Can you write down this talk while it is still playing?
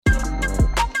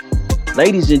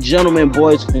Ladies and gentlemen,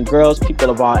 boys and girls, people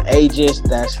of all ages,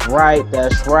 that's right.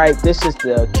 This is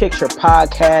the Kickture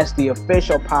Podcast, the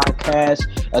official podcast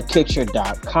of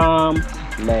Kickture.com.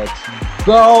 Let's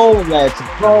go.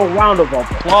 Round of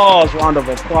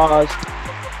applause.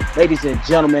 Ladies and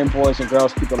gentlemen, boys and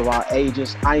girls, people of all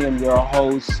ages, I am your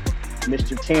host,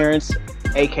 Mr. Terrence,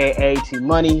 a.k.a.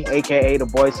 T-Money, a.k.a. The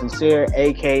Boy Sincere,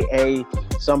 a.k.a.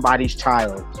 Somebody's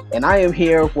Child. And I am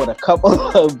here with a couple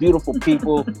of beautiful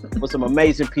people, with some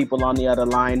amazing people on the other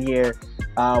line here.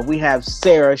 We have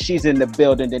Sarah. She's in the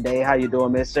building today. How you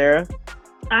doing, Miss Sarah?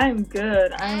 I'm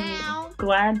good. I'm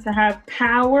glad to have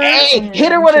power. Hey,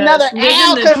 hit her with another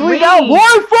ow, because we got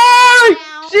Wi-Fi!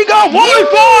 She got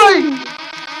Wi-Fi!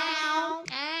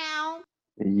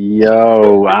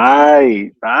 Yo,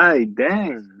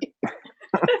 dang.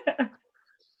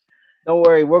 Don't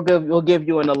worry, we'll give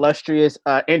you an illustrious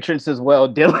entrance as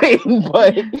well, Dylan.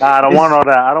 But I don't want all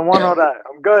that.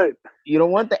 I'm good. You don't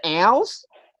want the owls?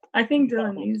 I think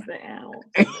Dylan needs the owl.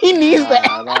 He needs the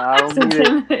owl. I don't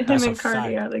need it. Him and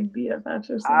Cardi are like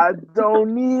BFFs or something. I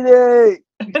don't need it.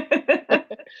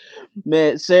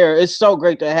 Man, Sarah, it's so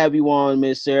great to have you on,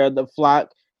 Miss Sarah, the flock,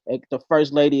 like the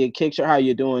first lady of Kickture. How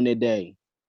you doing today?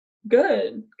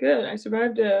 Good. I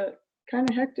survived a kind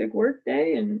of hectic work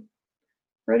day and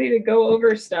ready to go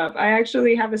over stuff. I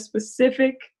actually have a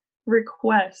specific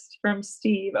request from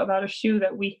Steve about a shoe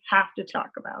that we have to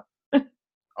talk about.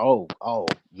 Oh,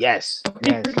 yes.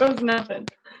 Here goes nothing.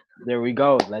 There we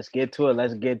go. Let's get to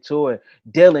it.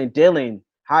 Dylan,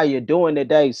 how you doing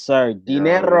today, sir?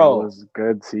 Dinero. It was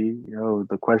good, T. Yo,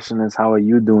 the question is, how are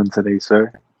you doing today,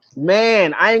 sir?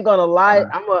 Man, I ain't gonna lie.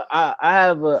 I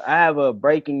have a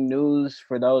breaking news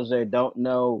for those that don't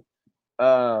know.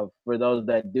 For those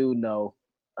that do know,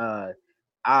 I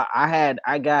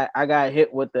got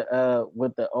hit with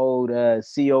the old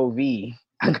COV.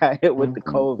 I got hit with the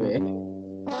COVID.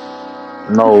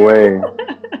 No way.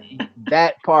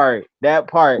 That part.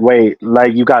 Wait,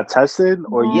 like you got tested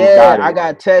or you yeah, got it? I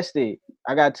got tested,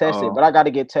 but I got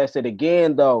to get tested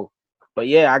again though. But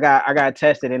yeah, I got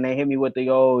tested, and they hit me with the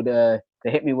old. They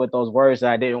hit me with those words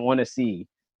that I didn't want to see.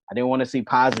 I didn't want to see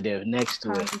positive next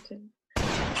to it.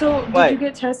 So did you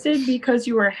get tested because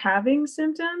you were having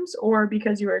symptoms, or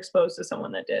because you were exposed to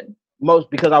someone that did? Most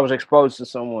because I was exposed to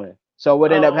someone. So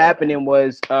what ended up happening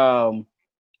was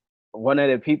one of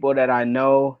the people that I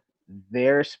know,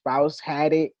 their spouse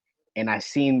had it, and I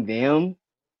seen them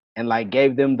and like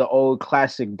gave them the old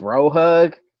classic bro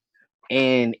hug.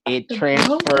 And it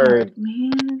transferred.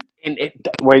 Man. And it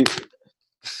wait.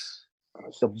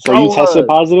 So you tested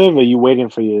positive, or you waiting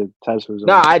for your test result?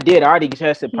 No, I did. I already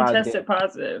tested positive. Tested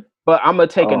positive. But I'm gonna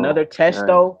take another test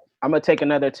though. I'm gonna take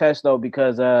another test though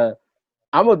because I'm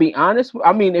gonna be honest.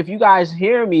 I mean, if you guys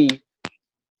hear me,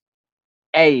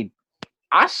 hey,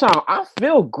 I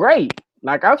feel great.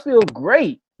 Like I feel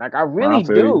great. Like I really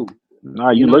do.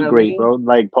 Nah, you look great, bro.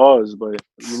 Like pause, but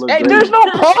you look great. There's no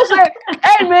pause.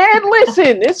 Hey man,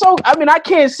 listen. It's so. I mean, I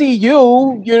can't see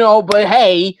you, but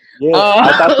hey. Yeah,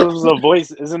 I thought this was a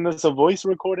voice. Isn't this a voice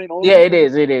recording only? Yeah, it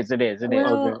is.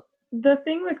 Well, Okay. The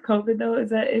thing with COVID though is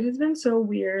that it has been so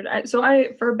weird.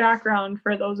 For background,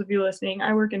 for those of you listening,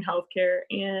 I work in healthcare,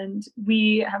 and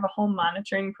we have a home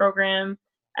monitoring program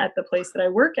at the place that I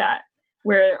work at,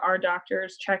 where our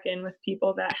doctors check in with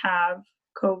people that have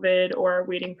COVID or are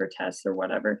waiting for tests or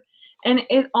whatever. And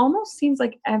it almost seems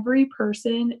like every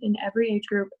person in every age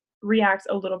group reacts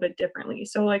a little bit differently.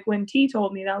 So like when T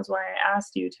told me, that was why I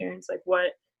asked you, Terrence, like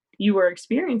what you were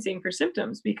experiencing for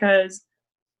symptoms, because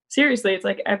seriously, it's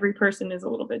like every person is a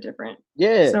little bit different.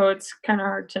 Yeah. So it's kind of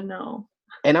hard to know.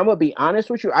 And I'm gonna be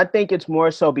honest with you. I think it's more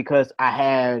so because I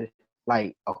had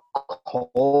like a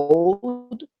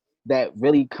cold that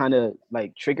really kind of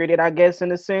like triggered it, I guess,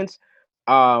 in a sense.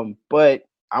 But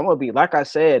I'm gonna be, like I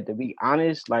said, to be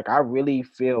honest, like I really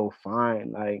feel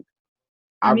fine. Like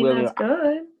I mean, really, that's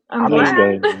good. I'm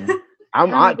glad.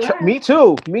 glad. Me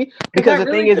too. Because the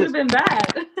really thing is, could have been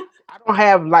bad.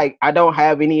 I don't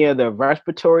have any of the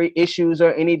respiratory issues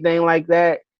or anything like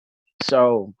that.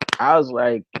 So I was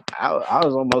like, I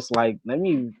was almost like,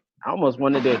 I almost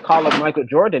wanted to call up Michael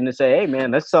Jordan and say, hey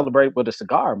man, let's celebrate with a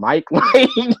cigar, Mike.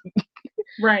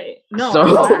 Right. No, So,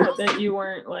 I'm glad that you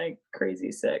weren't like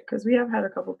crazy sick, because we have had a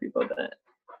couple people that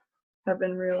have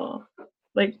been real,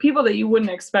 like people that you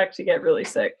wouldn't expect to get really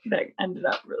sick that ended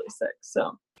up really sick.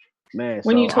 So man,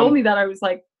 when you told me that, I was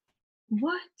like,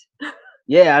 what?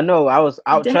 Yeah, I know. I was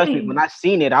out. Trust me, Dang. when I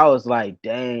seen it, I was like,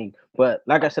 dang. But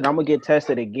like I said, I'm gonna get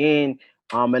tested again.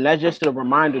 And that's just a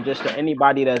reminder, just to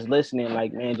anybody that's listening,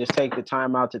 like, man, just take the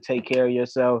time out to take care of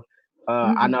yourself.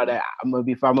 I know that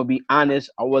if I'm gonna be honest,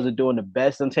 I wasn't doing the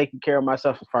best on taking care of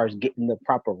myself as far as getting the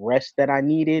proper rest that I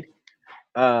needed.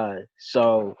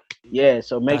 So yeah,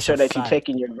 so make That's a sure that you're fact.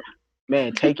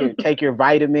 taking take your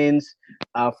vitamins.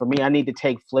 For me, I need to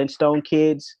take Flintstone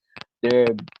Kids. They're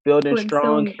building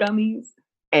strong Flintstone gummies.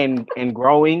 and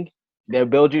growing. They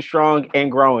build you strong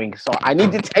and growing. So I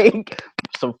need to take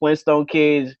some Flintstone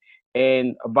Kids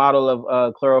and a bottle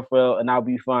of chlorophyll, and I'll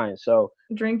be fine. So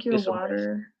Drink your just some rest.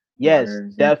 water. Yes, Water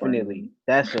is definitely.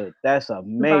 important. That's a Your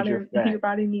major fact.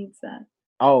 body needs that.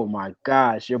 Oh my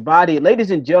gosh, your body,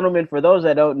 ladies and gentlemen, for those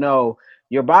that don't know,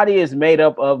 your body is made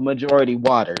up of majority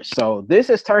water. So this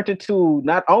has turned into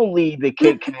not only the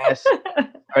Kickcast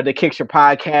or the Kickture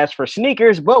Podcast for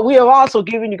sneakers, but we have also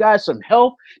given you guys some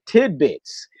health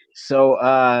tidbits.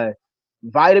 So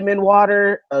vitamin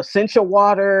water, essential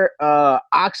water,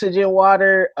 oxygen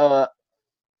water,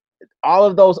 all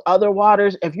of those other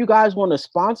waters. If you guys want to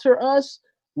sponsor us,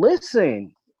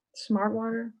 listen. Smart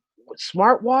water.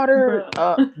 Smart water,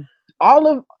 Bruh.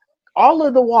 all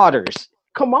of the waters.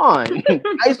 Come on,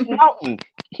 Ice Mountain.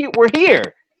 We're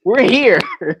here. We're here.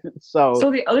 So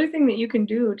the other thing that you can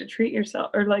do to treat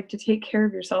yourself or like to take care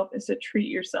of yourself is to treat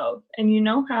yourself. And you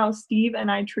know how Steve and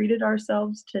I treated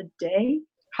ourselves today?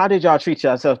 how did y'all treat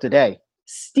yourself today?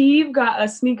 Steve got a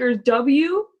sneakers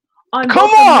W on Come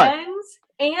both on! the men's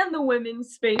and the women's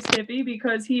Space Hippie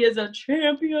because he is a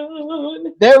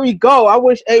champion. There we go. I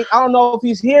wish I don't know if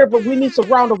he's here, but we need some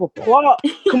round of applause.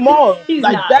 Come on. He's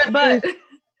like not, that but is,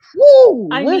 woo,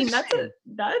 I mean listen.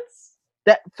 that's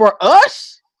that for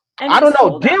us. and I don't it's know.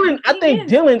 sold out. Dylan, I think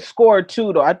Dylan scored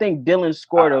too, though. I think Dylan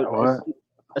scored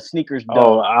a sneakers dub.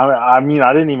 Oh, I mean,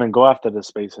 I didn't even go after the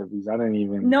Space Hippies. I didn't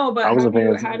even. No, but I wasn't have you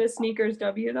paying had a sneakers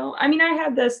W though? I mean, I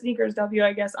had the sneakers W,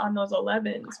 I guess, on those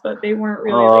 11s, but they weren't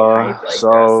really like hype like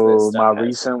so the rest of this my stuff has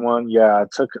recent been. one, yeah,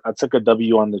 I took a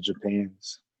W on the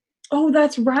Japans. Oh,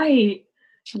 that's right.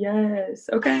 Yes.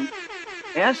 Okay.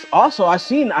 And also, I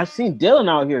seen Dylan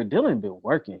out here. Dylan been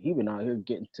working. He been out here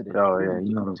getting to the. Oh yeah,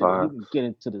 you know the vibe. He been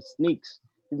getting to the sneaks.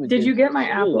 Did you get my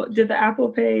Apple? Did the Apple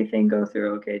Pay thing go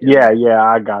through? Okay. Yeah,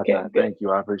 I got Okay, that. good. Thank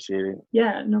you, I appreciate it.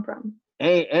 Yeah, no problem.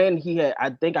 And he had.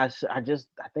 I think I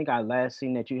last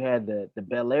seen that you had the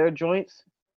Bel Air joints.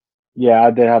 Yeah,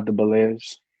 I did have the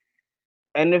Belaires.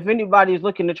 And if anybody's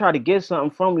looking to try to get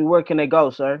something from me, where can they go,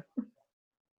 sir?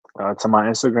 To my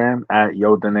Instagram at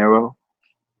YoDinero,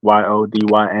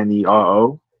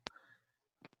 YoDynero.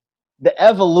 The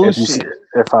evolution.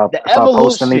 If I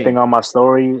post anything on my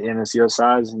story and it's your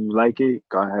size and you like it,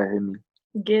 go ahead, hit me.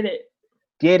 Get it.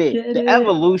 The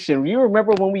evolution. You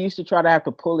remember when we used to try to have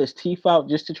to pull his teeth out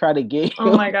just to try to get him?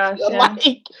 Oh my gosh, yeah.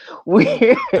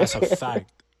 That's a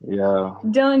fact. Yeah.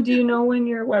 Dylan, do you know when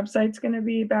your website's going to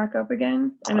be back up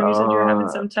again? I know you said you're having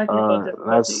some technical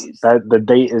difficulties. The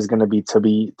date is going to be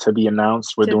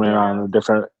announced. We're doing it on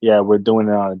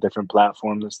a different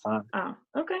platform this time. Oh,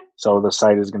 okay. So the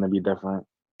site is going to be different.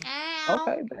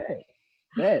 Okay,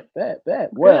 bet.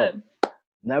 Well, Good.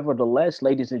 nevertheless,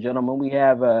 ladies and gentlemen, we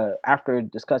have after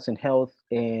discussing health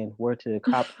and where to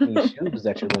cop any shoes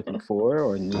that you're looking for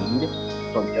or need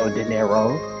from Yo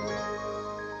Dinero.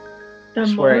 I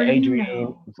swear,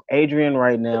 Adrian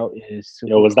right now is.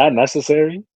 Yo, was that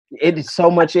necessary? It is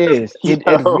so much is. It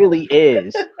really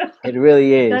is. It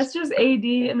really is. That's just AD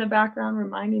in the background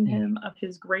reminding him of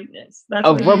his greatness. That's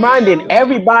of reminding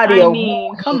everybody of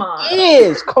come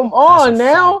on. Come on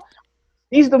now.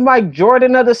 He's the Mike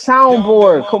Jordan of the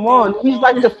soundboard. Come on. He's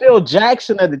like the Phil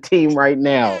Jackson of the team right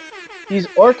now. He's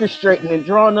orchestrating and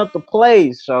drawing up the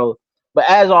plays. So, but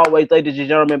as always, ladies and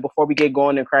gentlemen, before we get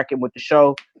going and cracking with the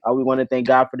show, we want to thank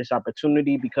God for this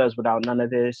opportunity because without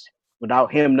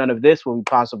him, none of this will be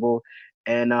possible.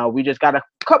 And we just got a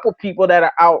couple people that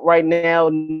are out right now.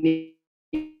 The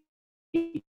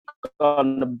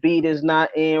beat is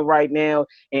not in right now,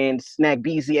 and Snack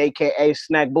BZ, aka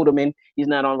Snack Budaman, he's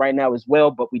not on right now as well.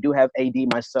 But we do have AD,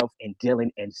 myself, and Dylan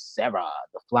and Sarah,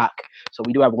 the flock. So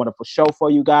we do have a wonderful show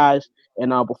for you guys.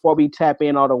 And before we tap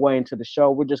in all the way into the show,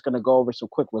 we're just gonna go over some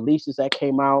quick releases that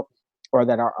came out or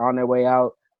that are on their way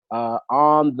out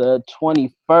on the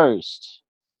 21st.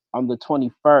 On the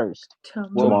 21st,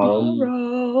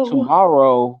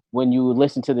 tomorrow when you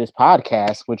listen to this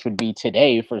podcast, which would be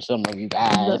today for some of you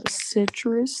guys. The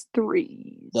citrus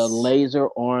threes. The laser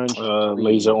orange.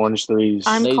 Laser orange threes.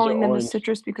 I'm calling them the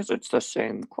citrus because it's the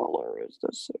same color as the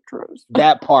citrus.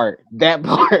 That part. Yeah,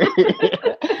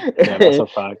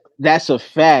 that's a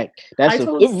fact.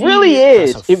 It really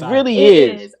is. It really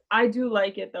is. I do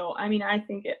like it though. I mean, I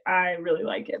really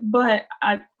like it, but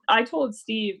I told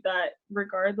Steve that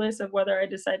regardless of whether I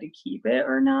decide to keep it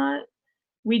or not,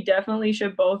 we definitely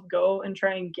should both go and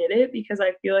try and get it because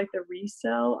I feel like the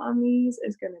resale on these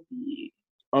is going to be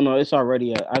Oh no, it's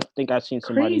already. I think I've seen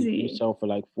somebody crazy. resell for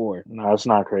like 4. No, it's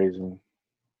not crazy.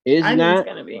 It's I think it's not.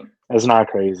 going to be. It's not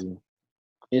crazy.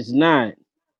 It's not.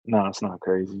 No, it's not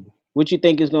crazy. What you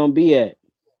think it's gonna be at?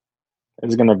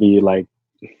 It's gonna be like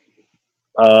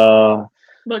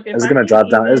Look, if it's I gonna can drop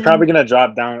down. It's even- probably gonna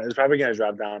drop down. It's probably gonna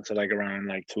drop down to like around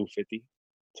like 250,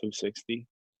 260.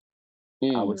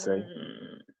 I would say.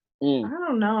 I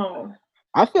don't know.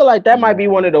 I feel like that might be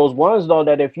one of those ones though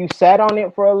that if you sat on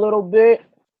it for a little bit.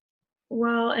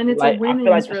 Well, and it's Like, a I feel women's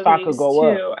like the stock could release go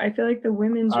up. too. I feel like the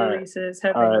women's All right. releases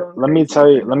have All been right. going Let me crazy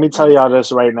tell you. for Let me girls. tell y'all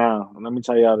this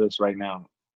right now.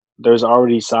 There's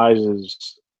already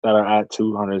sizes that are at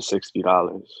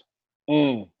 $260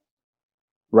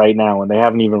 right now, and they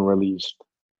haven't even released.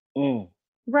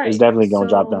 Right. It's definitely gonna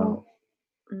drop down.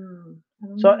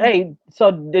 So hey,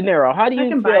 so De Niro, how do I you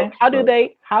can feel? buy it.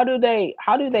 How do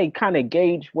they kind of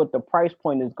gauge what the price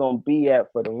point is going to be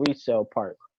at for the resale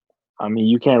part? I mean,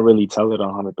 you can't really tell it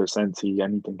 100%. See,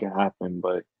 anything can happen,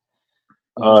 but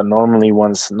normally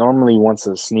once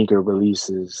a sneaker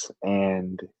releases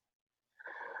and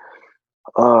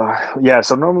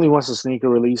so normally once a sneaker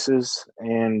releases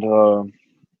and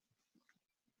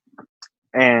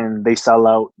they sell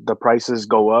out, the prices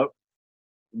go up.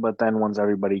 But then once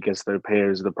everybody gets their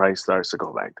pairs, the price starts to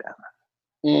go back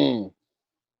down.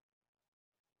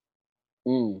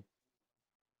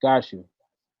 Got you.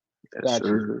 Yes,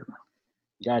 sir.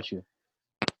 Got you.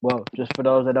 Well, just for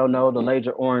those that don't know, the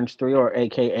Laser Orange 3, or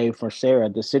AKA for Sarah,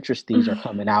 the citrus teas are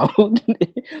coming out.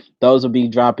 Those will be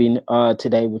dropping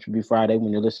today, which will be Friday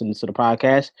when you're listening to the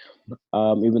podcast.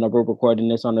 Even though we're recording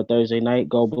this on a Thursday night,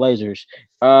 go Blazers.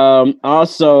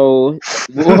 Also,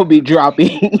 we'll be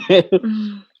dropping.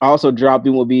 Also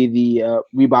dropping will be the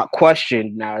Reebok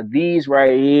question. Now, these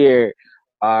right here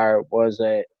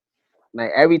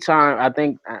like every time I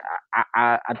think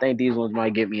these ones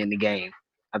might get me in the game.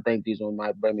 I think these ones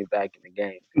might bring me back in the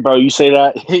game. Bro, you say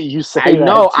that. You say I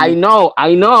know.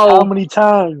 How many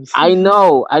times? I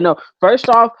know. First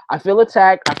off, I feel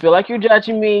attacked. I feel like you're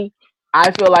judging me.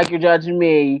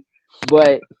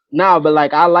 But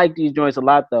like I like these joints a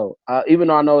lot though. Even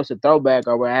though I know it's a throwback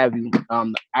or what have you.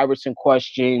 The Iverson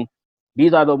question.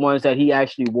 These are the ones that he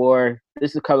actually wore.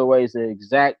 This is colorway is the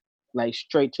exact like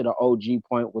straight to the OG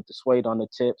point with the suede on the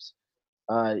tips.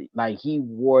 Like he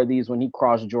wore these when he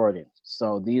crossed Jordan.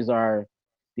 So these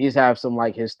have some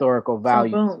like historical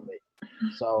value.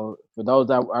 So for those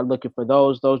that are looking for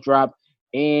those drop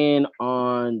in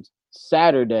on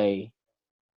Saturday.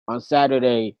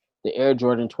 The Air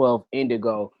Jordan 12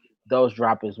 Indigo, those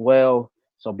drop as well.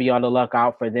 So be on the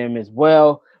lookout for them as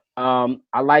well.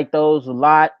 I like those a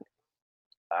lot.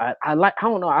 I like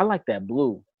that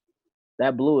blue.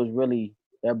 That blue really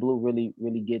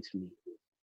gets me.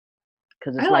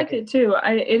 Cause it's I like it too.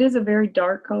 It is a very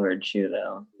dark colored shoe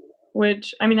though,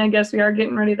 which I mean, I guess we are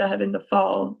getting ready to head into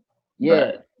fall.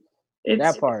 Yeah, it's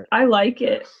that part. I like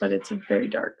it, but it's a very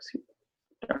dark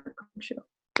shoe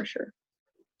for sure.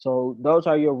 So those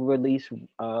are your release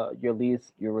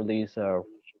reminders.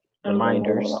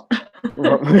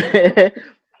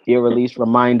 Your release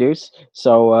reminders.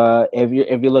 So if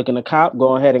you're looking to cop,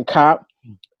 go ahead and cop.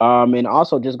 And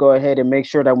also just go ahead and make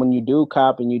sure that when you do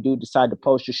cop and you do decide to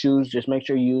post your shoes, just make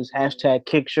sure you use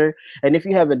 #Kickture. And if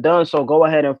you haven't done so, go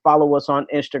ahead and follow us on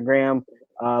Instagram,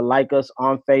 like us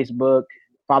on Facebook,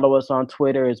 follow us on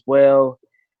Twitter as well.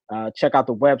 Check out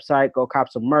the website, go cop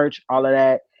some merch, all of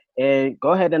that. And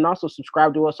go ahead and also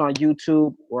subscribe to us on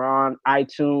YouTube. We're on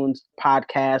iTunes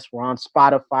Podcast. We're on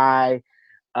Spotify,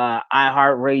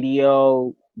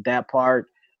 iHeartRadio, that part.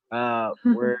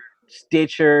 We're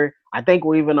Stitcher. I think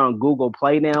we're even on Google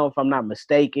Play now, if I'm not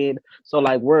mistaken. So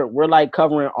like we're like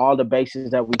covering all the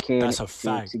bases that we can. That's a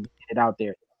fact. To get it out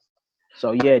there.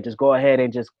 So yeah, just go ahead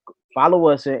and just follow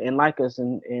us and like us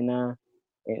and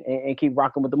keep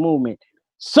rocking with the movement.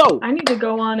 So I need to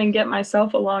go on and get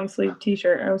myself a long sleeve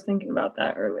T-shirt. I was thinking about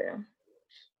that earlier.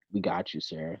 We got you,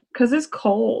 Sarah. Because it's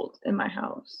cold in my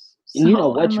house. And you know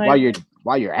what?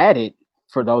 While you're at it,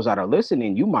 for those that are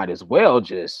listening, you might as well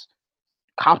just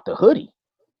cop the hoodie.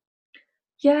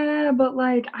 Yeah, but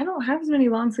like I don't have as many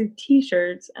long sleeve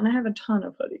T-shirts, and I have a ton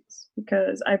of hoodies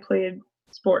because I played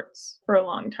sports for a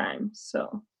long time.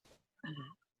 So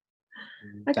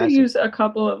I could use a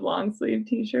couple of long sleeve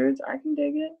T-shirts. I can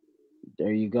dig it.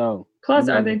 There you go. Plus,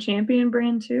 are they Champion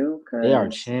brand too? They are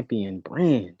Champion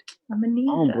brand. I'm gonna need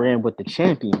on brand with the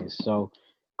champions. So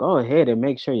go ahead and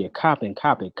make sure you cop.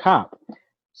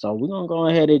 So we're gonna go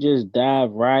ahead and just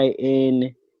dive right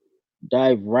into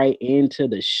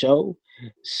the show.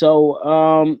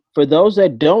 So, for those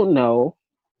that don't know,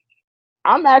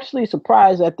 I'm actually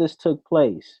surprised that this took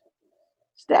place.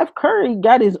 Steph Curry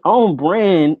got his own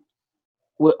brand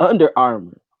with Under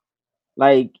Armour.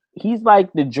 Like he's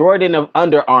like the Jordan of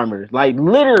Under Armour. Like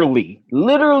literally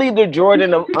the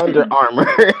Jordan of Under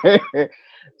Armour. But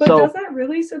does So that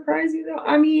really surprise you though?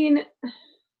 I mean,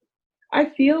 I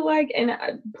feel like, and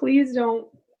please don't,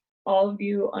 all of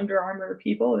you Under Armour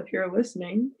people, if you're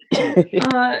listening,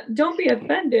 don't be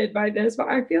offended by this, but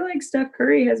I feel like Steph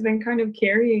Curry has been kind of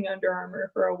carrying Under Armour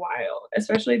for a while,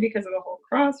 especially because of the whole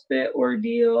CrossFit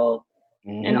ordeal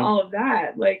and all of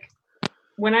that. Like,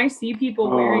 when I see people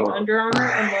wearing Under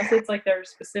Armour, unless it's like their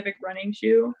specific running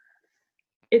shoe,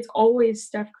 it's always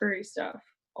Steph Curry stuff.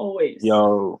 Always.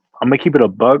 Yo, I'm gonna keep it a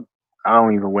buck. I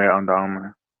don't even wear Under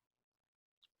Armour.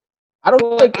 I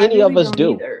don't think any really of us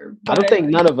don't do. either, I don't think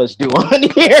none of us do on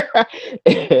here.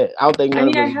 I don't think none of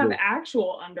us do. I have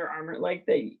actual Under Armour like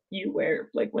that you wear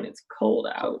like when it's cold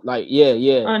out. Like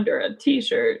yeah. Under a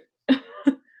t-shirt.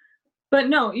 But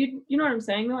no, you know what I'm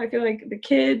saying though? I feel like the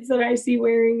kids that I see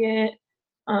wearing it,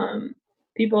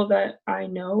 people that I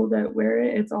know that wear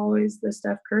it, it's always the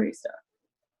Steph Curry stuff.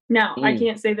 Now, I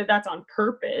can't say that that's on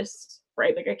purpose,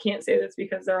 right? Like I can't say that's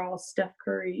because they're all Steph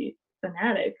Curry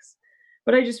fanatics.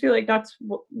 But I just feel like that's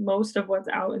most of what's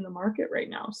out in the market right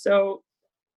now. So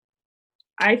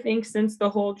I think since the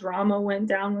whole drama went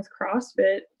down with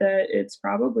CrossFit, that it's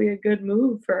probably a good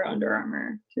move for Under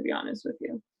Armour, to be honest with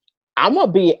you.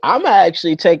 I'm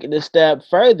actually taking a step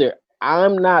further.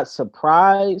 I'm not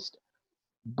surprised,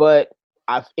 but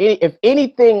if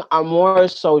anything, I'm more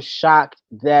so shocked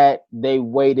that they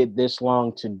waited this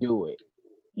long to do it.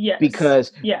 Yes.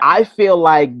 Because I feel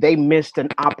like they missed an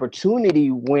opportunity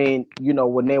when they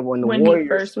were in the Warriors. When he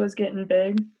first was getting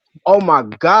big. Oh my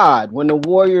God, when the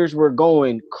Warriors were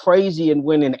going crazy and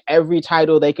winning every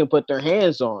title they can put their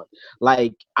hands on.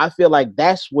 Like, I feel like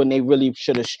that's when they really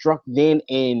should have struck then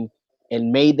and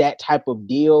made that type of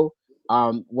deal.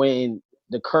 When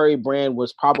the Curry brand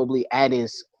was probably at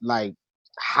its like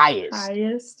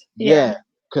highest. Yeah.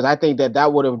 Because I think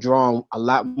that would have drawn a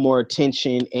lot more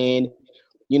attention and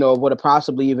would have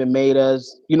possibly even made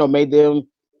them,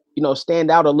 stand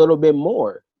out a little bit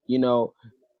more,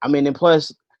 I mean, and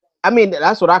plus,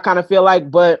 that's what I kind of feel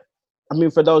like. But I mean,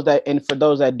 for those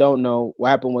that don't know,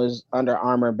 what happened was Under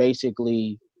Armour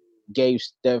basically gave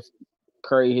Steph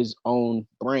Curry his own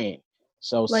brand.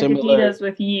 So like similar, Adidas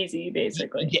with Yeezy,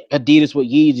 basically. Adidas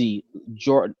with Yeezy,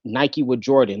 Nike with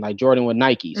Jordan, like Jordan with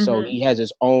Nike. Mm-hmm. So he has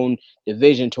his own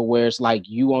division to where it's like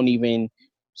you won't even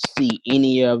see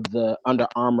any of the Under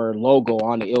Armour logo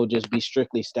on it. It'll just be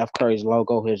strictly Steph Curry's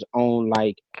logo, his own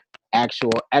like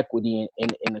actual equity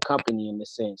in the company in the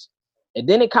sense. And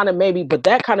then that kind of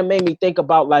made me think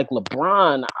about like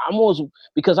LeBron, almost,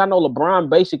 because I know LeBron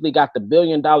basically got the $1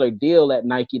 billion deal at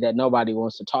Nike that nobody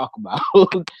wants to talk about.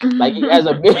 Like he has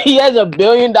a $1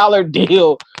 billion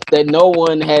deal that no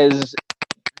one has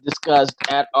discussed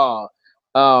at all.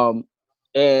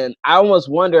 And I almost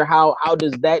wonder how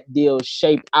does that deal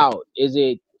shape out? Is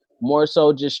it more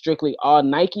so just strictly all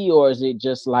Nike, or is it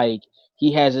just like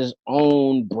he has his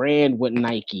own brand with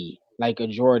Nike, like a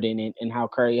Jordan, and how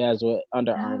Curry has with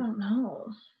Under Armour? I don't know.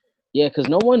 Yeah, because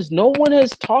no one has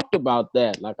talked about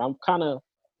that. Like I'm kind of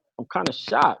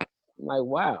shocked. I'm like,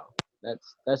 wow,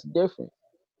 that's different,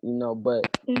 But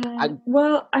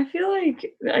I feel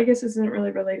like, I guess this isn't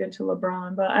really related to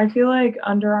LeBron, but I feel like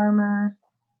Under Armour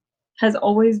has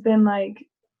always been like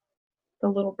the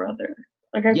little brother.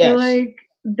 Like I feel like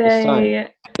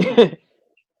they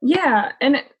yeah,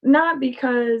 and not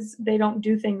because they don't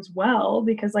do things well,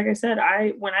 because like I said,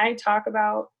 when I talk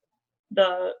about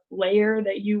the layer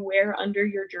that you wear under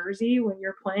your jersey when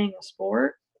you're playing a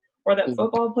sport, or that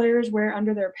football players wear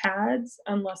under their pads,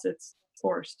 unless it's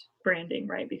forced branding,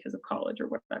 right, because of college or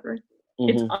whatever.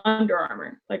 It's Under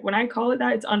Armour. Like when I call it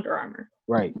that, it's Under Armour.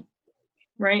 Right.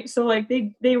 So like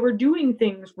they were doing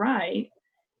things right.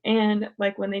 And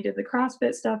like when they did the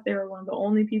CrossFit stuff, they were one of the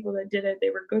only people that did it. They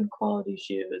were good quality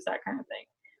shoes, that kind of thing.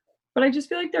 But I just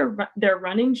feel like their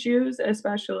running shoes,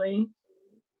 especially,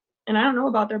 and I don't know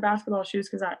about their basketball shoes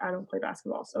because I don't play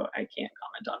basketball, so I can't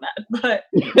comment on that. But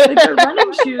like their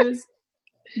running shoes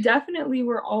definitely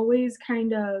were always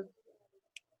kind of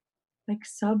like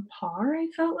subpar, I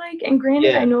felt like. And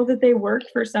granted, I know that they worked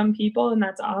for some people and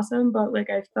that's awesome, but like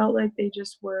I felt like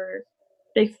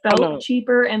they felt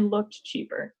cheaper and looked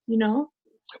cheaper,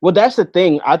 Well, that's the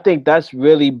thing. I think that's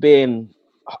really been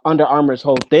Under Armour's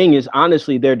whole thing, is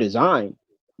honestly their design.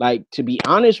 Like, to be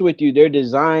honest with you, their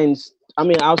designs,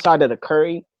 outside of the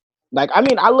Curry,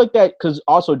 I looked at, because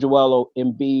also Joel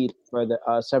Embiid for the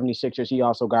 76ers, he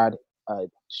also got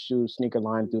shoe sneaker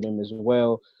line through them as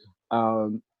well.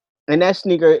 And that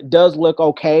sneaker does look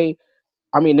okay.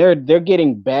 I mean, they're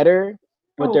getting better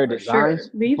with their For designs,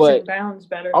 sure. Leaps but and bounds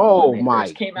better than when oh they first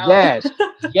my, came out. yes,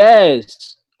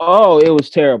 yes. Oh, it was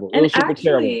terrible. It And was super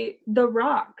terrible. actually, The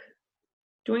Rock,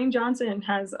 Dwayne Johnson,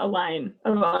 has a line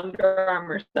of Under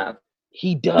Armour stuff.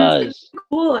 He does.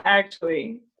 Cool,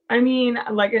 actually. I mean,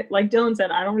 like Dylan said,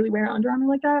 I don't really wear Under Armour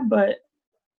like that, but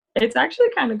it's actually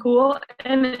kind of cool.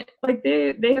 And like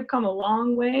they have come a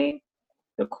long way.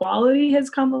 The quality has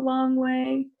come a long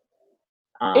way.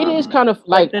 It is kind of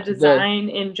like the design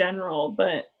in general,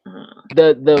 but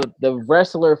the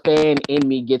wrestler fan in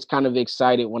me gets kind of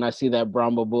excited when I see that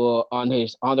Brahma Bull on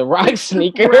the Rock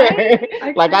sneaker.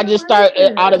 Right? Like I just start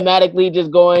automatically just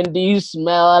going, "Do you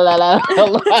smell?"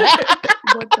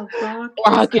 What the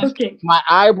fuck is cooking? My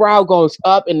eyebrow goes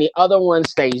up and the other one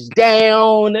stays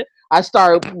down. I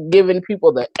start giving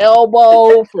people the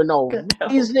elbow for no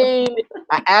reason.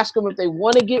 I ask them if they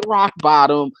want to get rock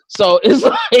bottom. So it's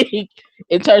like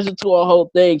it turns into a whole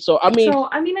thing. So I mean,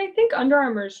 I think Under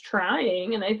Armour is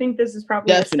trying, and I think this is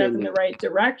probably a step in the right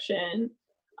direction.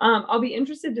 I'll be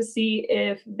interested to see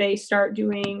if they start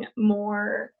doing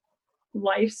more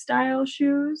lifestyle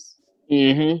shoes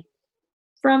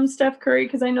from Steph Curry,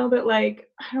 because I know that, like,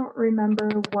 I don't remember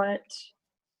what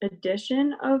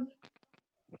edition of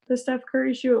the Steph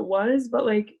Curry shoe it was, but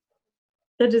like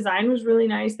the design was really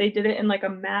nice. They did it in like a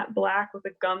matte black with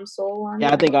a gum sole on it.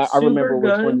 Yeah, I think I remember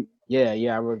which one. Yeah,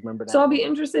 I remember that. So I'll be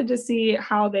interested to see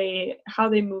how they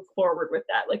move forward with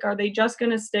that. Like, are they just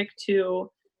gonna stick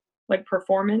to like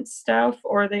performance stuff,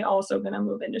 or are they also gonna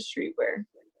move into streetwear?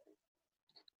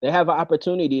 They have an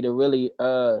opportunity to really,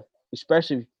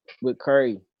 especially with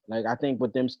Curry. Like I think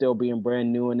with them still being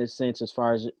brand new in this sense, as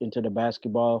far as into the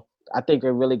basketball, I think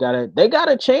they got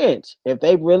a chance if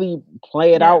they really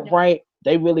play it out right.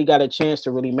 They really got a chance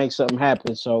to really make something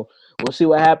happen. So we'll see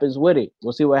what happens with it.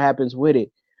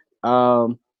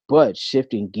 But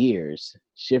shifting gears.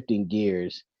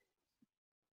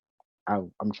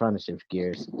 I'm trying to shift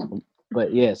gears,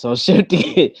 but yeah. So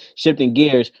shifting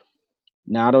gears.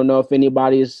 Now I don't know if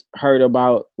anybody's heard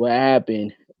about what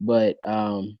happened, but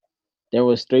there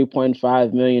was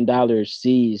 $3.5 million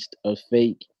seized of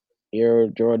fake Air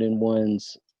Jordan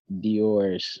 1s,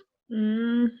 Dior's.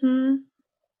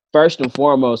 First and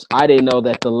foremost, I didn't know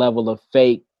that the level of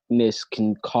fakeness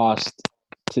can cost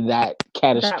to that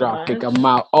catastrophic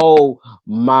amount. Oh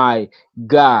my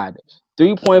God.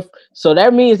 So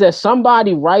that means that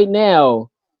somebody right now,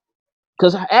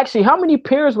 because actually, how many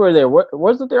pairs were there?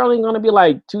 Wasn't there only going to be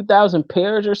like 2,000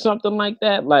 pairs or something like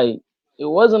that? Like, it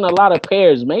wasn't a lot of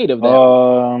pairs made of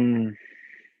that.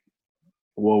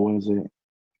 What was it?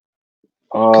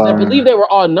 Because I believe they were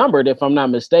all numbered, if I'm not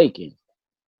mistaken.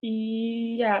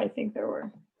 Yeah, I think there were.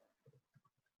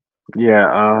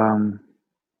 Yeah,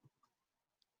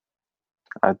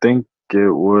 I think it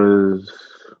was.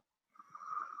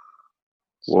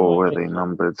 What were they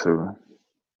numbered to?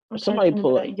 Somebody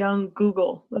pull that young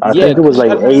Google. I think it was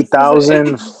like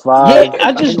 8,005.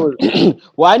 Yeah,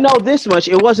 well, I know this much.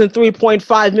 It wasn't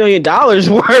 $3.5 million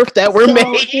worth that were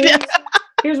made.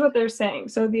 Here's what they're saying.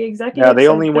 So the executive. Yeah, they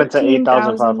only went to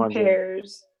 8,500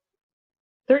 pairs.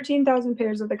 13,000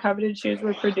 pairs of the coveted shoes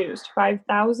were produced.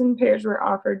 5,000 pairs were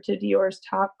offered to Dior's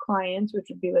top clients, which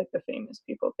would be like the famous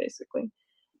people, basically.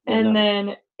 And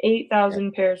then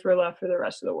 8,000 pairs were left for the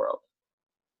rest of the world.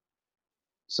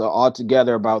 So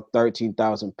altogether, about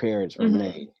 13,000 pairs were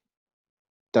made.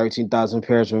 13,000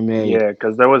 pairs were made. Yeah,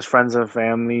 because there was friends and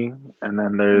family, and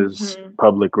then there's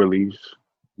public release.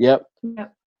 Yep.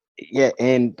 Yeah,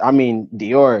 and I mean,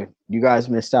 Dior, you guys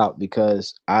missed out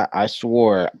because I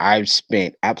swore I've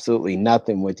spent absolutely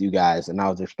nothing with you guys, and I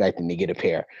was expecting to get a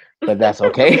pair, but that's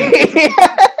okay.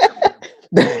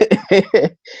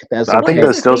 I think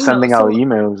they're still sending out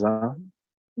emails, huh?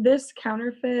 This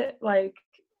counterfeit, like,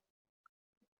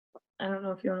 I don't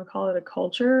know if you want to call it a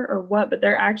culture or what, but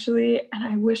they're actually, and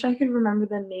I wish I could remember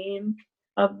the name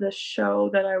of the show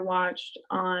that I watched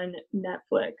on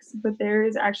Netflix, but there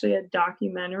is actually a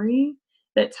documentary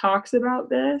that talks about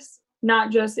this,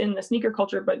 not just in the sneaker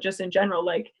culture, but just in general,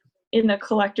 like in the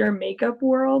collector makeup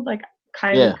world, like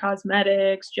Kylie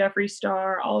Cosmetics, Jeffree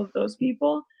Star, all of those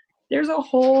people. There's a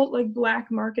whole like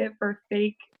black market for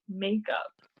fake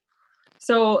makeup.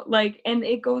 So like, and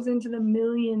it goes into the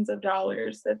millions of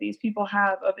dollars that these people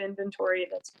have of inventory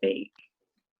that's fake.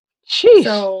 Jeez.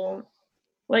 So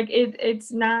like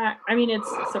it's not, I mean, it's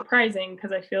surprising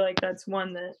because I feel like that's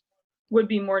one that would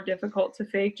be more difficult to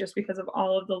fake just because of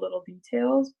all of the little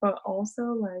details, but also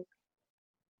like,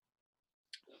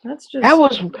 that's just. That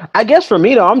was, I guess for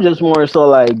me though, I'm just more so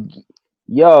like,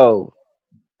 yo,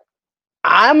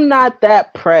 I'm not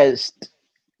that pressed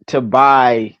to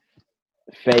buy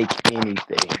fake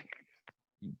anything.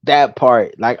 That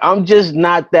part, like, I'm just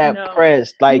not that No.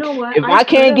 pressed. You Like, know what? if I I've heard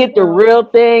can't of get it the though. real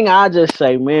thing, I just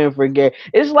say, man, forget.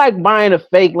 It's like buying a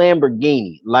fake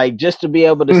Lamborghini, like, just to be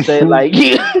able to say, like,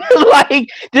 like,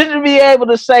 just to be able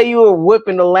to say you were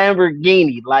whipping a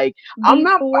Lamborghini. Like, I'm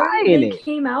not Before buying they it.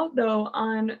 came out though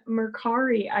on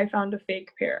Mercari, I found a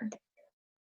fake pair.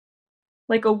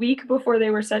 Like a week before they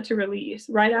were set to release,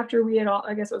 right after we had all,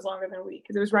 I guess it was longer than a week,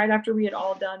 because it was right after we had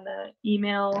all done the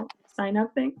email sign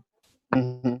up thing.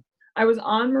 Mm-hmm. I was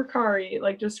on Mercari,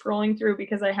 like just scrolling through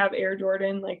because I have Air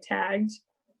Jordan like tagged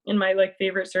in my like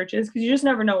favorite searches because you just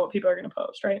never know what people are going to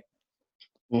post, right?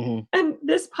 Mm-hmm. And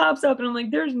this pops up and I'm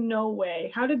like, there's no way.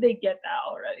 How did they get that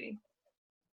already?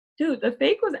 Dude, the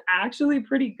fake was actually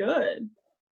pretty good.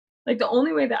 Like the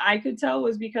only way that I could tell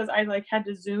was because I like had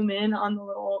to zoom in on the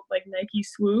little like Nike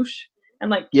swoosh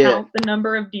and like count the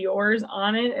number of Dior's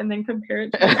on it and then compare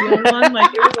it to the real one.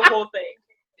 Like it was a whole thing.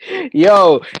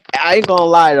 Yo, I ain't gonna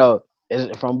lie though.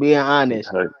 If I'm being honest,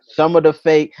 some of the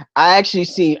fake, I actually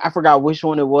seen. I forgot which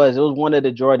one it was. It was one of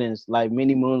the Jordans, like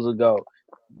many moons ago.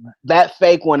 That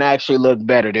fake one actually looked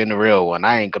better than the real one.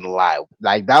 I ain't gonna lie.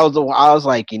 Like that was the one. I was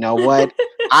like, you know what?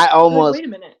 I almost.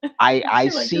 Like, wait a minute. I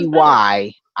see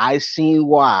why. I see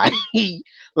why.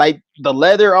 Like the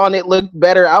leather on it looked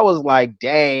better. I was like,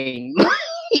 dang.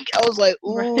 I was like,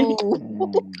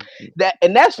 ooh.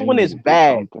 That's when it's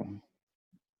bad.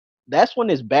 That's when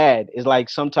it's bad. It's like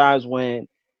sometimes when,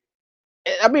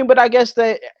 I mean, but I guess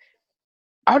that,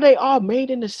 are they all made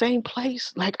in the same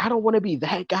place? Like, I don't want to be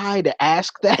that guy to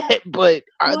ask that, but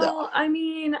I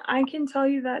mean, I can tell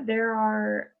you that there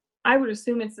are, I would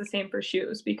assume it's the same for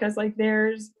shoes because like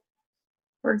there's,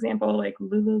 for example, like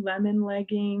Lululemon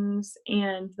leggings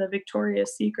and the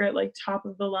Victoria's Secret, like top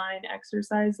of the line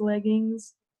exercise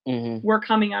leggings were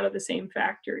coming out of the same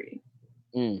factory.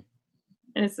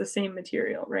 And it's the same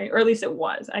material, right? Or at least it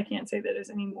was. I can't say that it is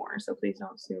anymore, so please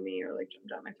don't sue me or like jump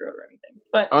down my throat or anything.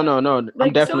 But no, like,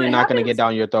 I'm definitely so not going to get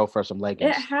down your throat for some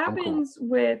leggings. It happens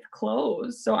with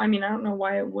clothes, so I mean, I don't know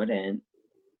why it wouldn't.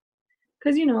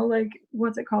 Because you know, like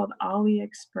what's it called,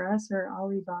 AliExpress or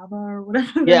Alibaba or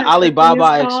whatever. Yeah,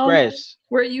 Alibaba Express,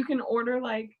 where you can order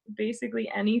like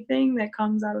basically anything that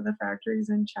comes out of the factories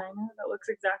in China that looks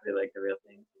exactly like the real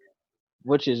thing.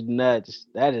 Which is nuts.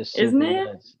 That is super Isn't it?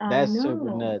 nuts. That's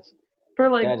super nuts. For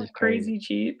like crazy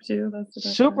cheap too. That's the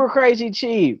best super part. crazy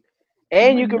cheap.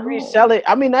 And you can resell it.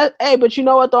 I mean, that. Hey, but you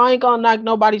know what though? I ain't gonna knock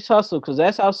nobody's hustle because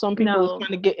that's how some people is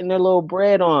trying to get in their little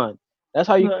bread on. That's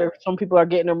how some people are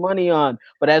getting their money on.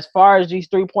 But as far as these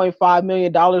 $3.5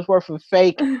 million worth of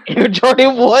fake Air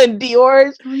Jordan 1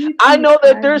 Dior's, I know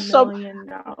that there's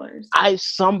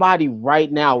somebody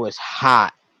right now is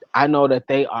hot. I know that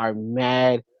they are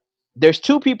mad. There's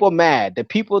two people mad. The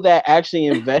people that actually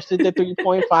invested the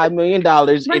 $3.5 million in the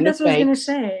fakes. What I was gonna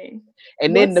say.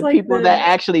 And then the people that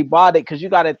actually bought it, because you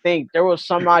got to think, there was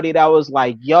somebody that was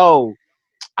like, yo,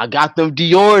 I got them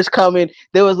Dior's coming.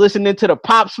 They was listening to the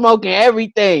Pop Smoke and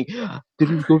everything.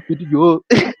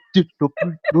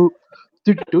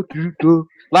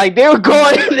 Like, they were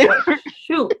going.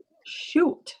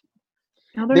 Shoot.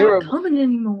 Now they're not coming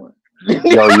anymore.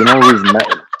 Yo, you know who's mad?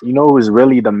 You know who's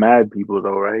really the mad people,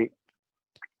 though, right?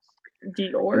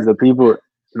 Dior? Is the people...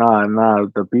 Nah.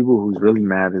 The people who's really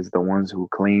mad is the ones who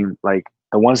claim, like,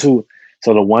 the ones who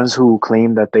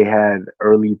claimed that they had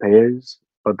early pairs,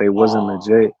 but they wasn't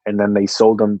legit, and then they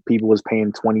sold them. People was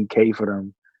paying $20,000 for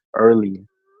them early,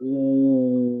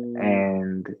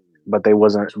 but they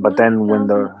wasn't. But then when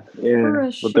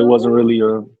but they wasn't really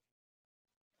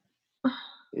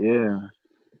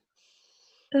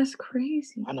That's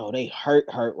crazy. I know they hurt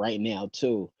right now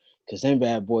too. Cause them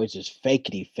bad boys is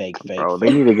fakety fake. Bro,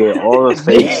 they need to get all the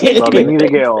fakes. Bro, they need to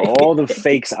get all the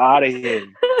fakes out of here.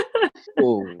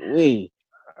 Oh my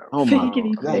God.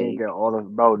 Get all the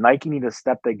bro. Nike need to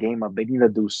step their game up. They need to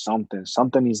do something.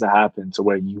 Something needs to happen to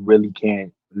where you really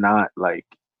can't not like.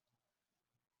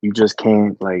 You just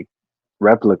can't like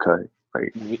replica.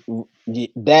 Like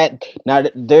that. Now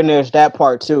then, there's that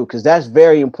part too, because that's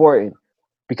very important.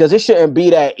 Because it shouldn't be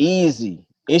that easy.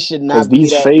 It should not be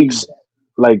these that fakes. Easy.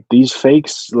 Like these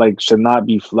fakes, like should not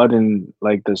be flooding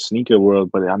like the sneaker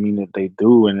world, but I mean if they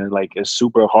do, and it's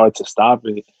super hard to stop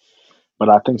it. But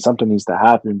I think something needs to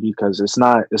happen because it's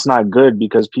not good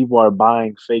because people are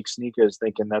buying fake sneakers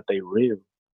thinking that they real,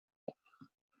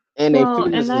 and they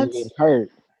feelings get hurt.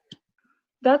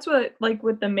 That's what, like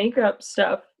with the makeup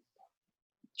stuff,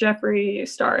 Jeffree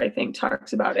Star, I think,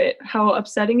 talks about it, how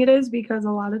upsetting it is because a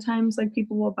lot of times like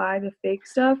people will buy the fake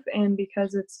stuff and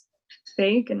because it's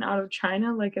fake and out of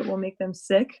China, like it will make them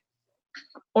sick.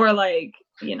 or like,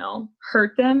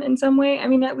 hurt them in some way. I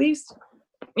mean, at least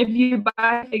if you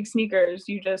buy fake sneakers,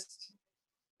 you just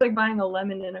like buying a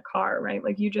lemon in a car, right?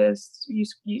 Like you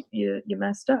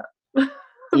messed up.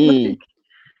 Like,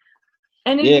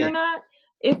 and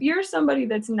if you're somebody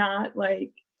that's not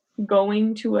like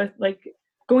going to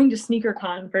sneaker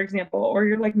con, for example, or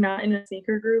you're like not in a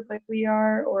sneaker group like we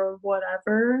are or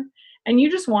whatever, and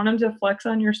you just want them to flex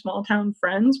on your small town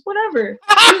friends, whatever,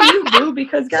 do you, boo,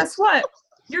 because guess what?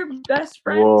 Your best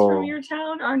friends from your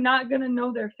town are not gonna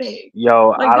know they're fake. Yo,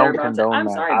 like, I don't condone I'm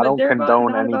that. sorry, I but don't they're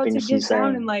condone about anything to she's get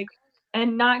down saying.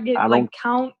 and not get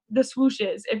count the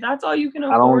swooshes. If that's all you can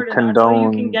I afford don't and that's all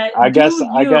you can condone. get, I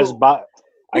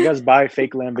guess buy a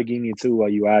fake Lamborghini too while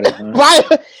you at it,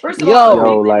 huh? First of all, a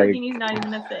fake like, Lamborghini's not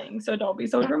even a thing, so don't be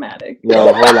so dramatic.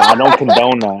 Yo, hold on. I don't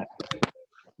condone that.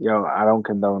 Yo, I don't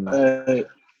condone that.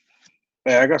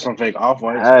 Hey, I got some fake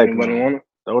Off-Whites. Heck, Anybody want it?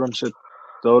 Throw them shit.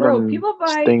 Throw Bro, them people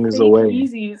buy things fake away.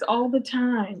 Yeezys all the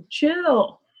time.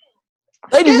 Chill.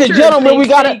 Ladies and Skechers gentlemen, we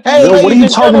got fake it. Hey, Yo, what are ladies you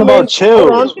and talking gentlemen, about? Chill.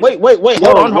 Hold on. Wait. Yo,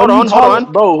 Hold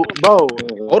on. Bro.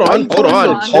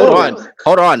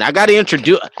 Hold on. I gotta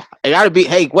introduce. I gotta be.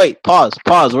 Hey, wait. Pause.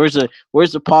 Where's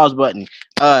the pause button?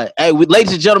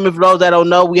 Ladies and gentlemen, for those that don't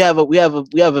know, we have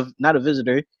a not a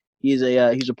visitor. He's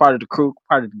a part of the crew,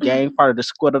 part of the gang, part of the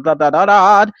squad.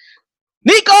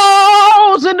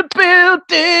 Nico's in the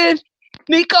building.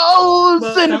 In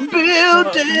the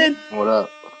building. What up?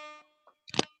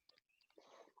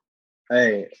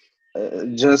 Hey,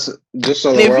 just so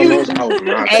the world knows, I was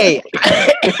not. Hey,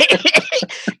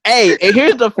 and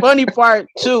here's the funny part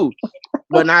too.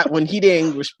 When he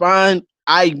didn't respond,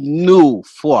 I knew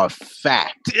for a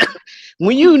fact.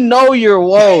 When you know your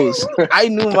woes, I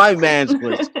knew my man's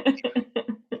was.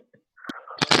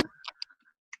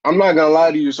 I'm not gonna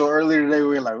lie to you. So earlier today,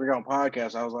 we were on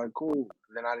podcast. I was like, cool.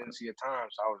 And then I didn't see a time,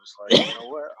 so I was just like, you know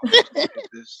what? I'll just look at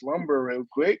this slumber real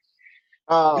quick.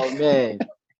 Oh man.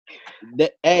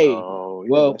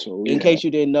 In case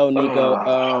you didn't know,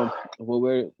 Nico,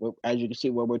 as you can see,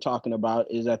 what we're talking about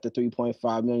is that the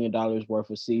 $3.5 million worth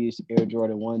of C's Air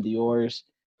Jordan 1 Dior's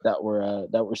that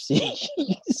were seized.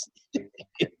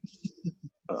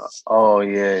 Yeah.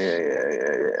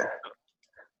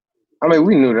 I mean,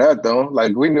 we knew that though.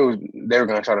 Like, we knew they were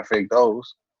gonna try to fake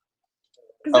those.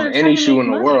 Of any shoe in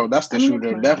the world, that's the shoe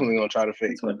they're definitely gonna try to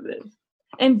fake. That's what it is.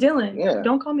 And Dylan,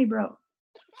 don't call me bro.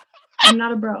 I'm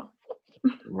not a bro.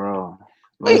 Bro.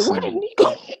 Wait, where did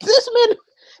Nico? This man.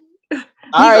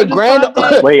 All right,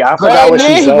 Wait, I forgot what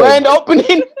she said. Grand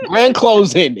opening, grand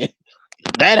closing.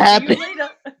 That happened.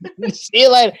 See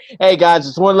you later. Hey guys,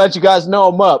 just want to let you guys know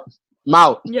I'm up. I'm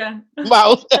out. Yeah. I'm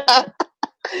out.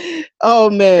 Oh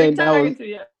man,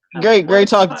 great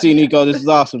talking to you, Nico. This is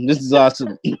awesome.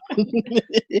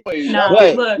 Wait,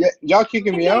 y'all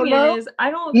kicking me out now?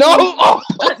 I don't. No.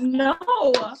 No.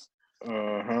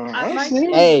 My thing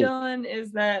with Dylan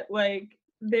is that like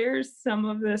there's some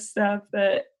of this stuff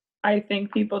that I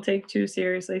think people take too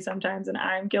seriously sometimes, and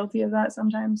I'm guilty of that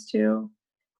sometimes too.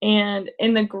 And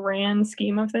in the grand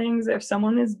scheme of things, if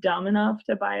someone is dumb enough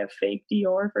to buy a fake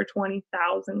Dior for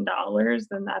 $20,000,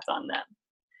 then that's on them.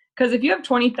 Because if you have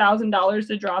 $20,000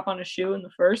 to drop on a shoe in the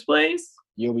first place,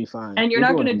 you'll be fine. And you're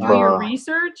not going to do your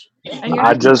research, and you're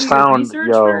I just found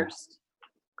first.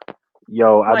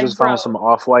 I just found some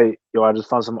off-white. I just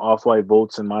found some off-white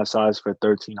Volts in my size for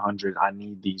 $1,300. I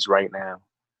need these right now.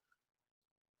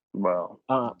 Wow.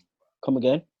 Come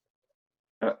again?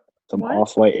 Some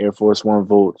off-white Air Force One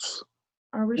Volts.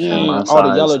 Are we sure?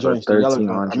 The yellow joints.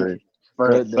 $1,300.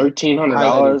 For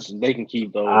 $1,300, they can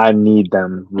keep those. I need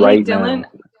them right Dylan,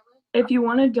 now. If you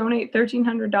want to donate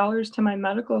 $1,300 to my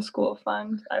medical school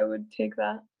fund, I would take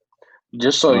that.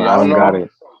 Just so y'all know,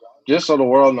 just so the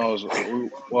world knows,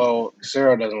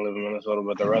 Sarah doesn't live in Minnesota,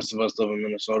 but the rest of us live in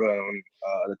Minnesota, and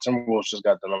the Timberwolves just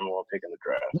got the number 1 pick in the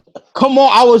draft. Come on,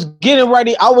 I was getting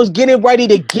ready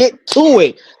to get to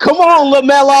it. Come on,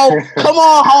 LaMelo. Come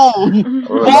on home.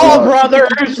 Ball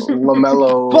brothers.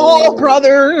 LaMelo. Ball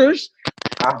brothers.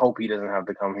 I hope he doesn't have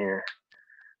to come here.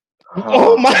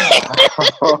 Oh my.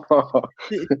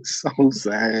 It's so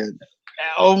sad.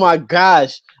 Oh my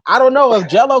gosh. I don't know if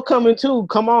Jello coming too.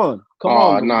 Come on.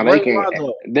 No,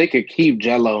 they could keep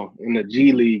Jello in the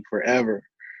G League forever.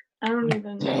 I don't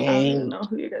even know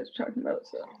who you guys are talking about,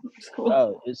 so it's cool.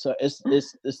 Oh, it's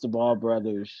the Ball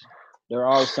brothers. They're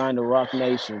all signed to Rock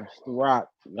Nation. The Rock.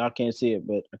 Y'all can't see it,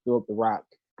 but I feel up the Rock.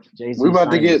 Jay-Z we're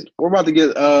about to get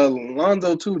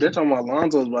Lonzo too. They're talking about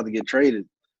Lonzo's about to get traded.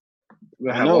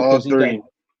 We're gonna have all 3.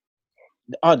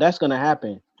 That's gonna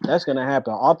happen.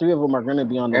 All 3 of them are gonna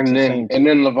be on the same team. And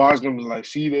then LeVar's gonna be like,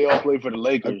 see, they all play for the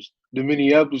Lakers. the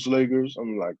Minneapolis Lakers.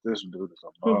 I'm like, this dude is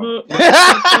a bum.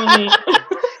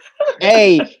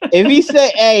 Hey, if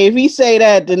he say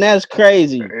that, then that's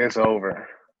crazy. It's over.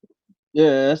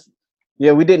 Yes.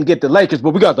 Yeah, we didn't get the Lakers,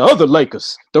 but we got the other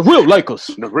Lakers. The real Lakers.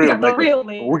 The real Lakers.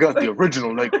 Lakers. We got the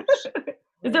original Lakers.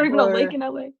 Is there even a lake in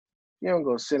LA? You don't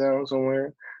go sit down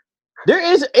somewhere.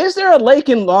 Is there a lake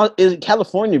in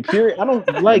California, period? I don't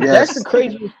like that's the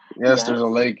crazy. Yes, there's a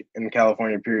lake in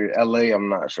California, period. LA, I'm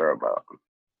not sure about.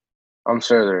 I'm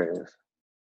sure there is.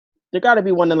 There gotta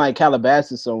be one in like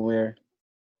Calabasas somewhere.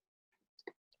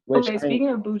 Okay, speaking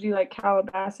of bougie like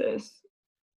Calabasas,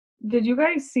 did you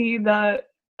guys see the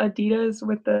Adidas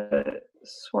with the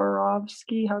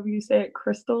Swarovski, however you say it,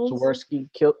 crystals? Swarovski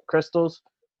crystals?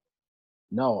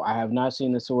 No, I have not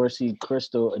seen the Swarovski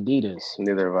crystal Adidas.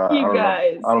 Neither have I. You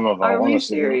guys, I don't know if I want to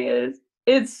see it. Are we serious?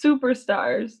 It's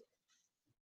superstars.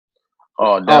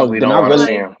 Oh, definitely don't want to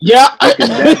see him. Yeah. I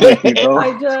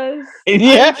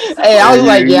was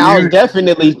like, I was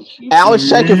definitely, I was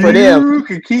checking for them. You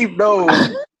can keep those.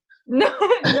 No,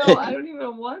 I don't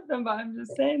even want them, but I'm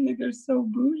just saying that they're so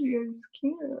bougie. I just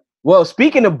can't. Well,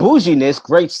 speaking of bouginess,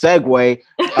 great segue.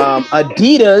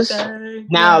 Adidas.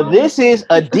 Now, this is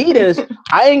Adidas.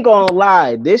 I ain't gonna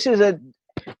lie. This is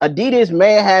Adidas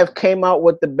may have came out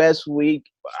with the best week.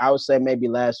 I would say maybe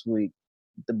last week.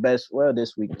 This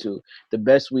week too. The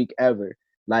best week ever.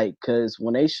 Like, cause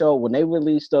when they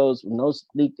released those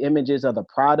leaked images of the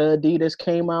Prada Adidas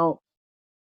came out,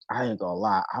 I ain't gonna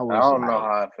lie. I don't know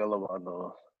how I feel about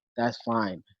those. That's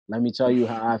fine. Let me tell you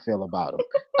how I feel about them.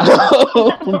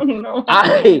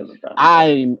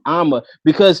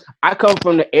 Because I come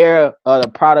from the era of the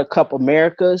Prada Cup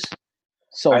Americas.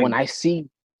 So when I get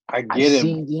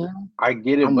it,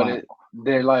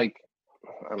 they're like,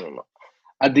 I don't know.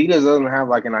 Adidas doesn't have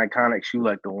like an iconic shoe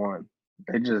like the one.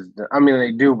 They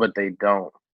do, but they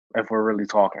don't. If we're really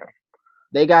talking,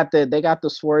 they got the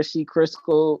Swarovski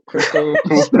crystal superstars.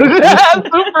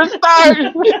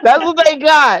 That's what they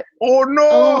got. Oh no!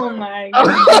 Oh my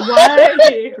god!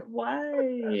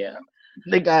 Why?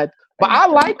 They got, but I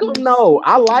like them. No,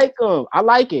 I like them. I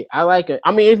like it.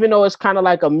 I mean, even though it's kind of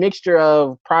like a mixture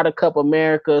of Prada Cup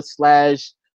America /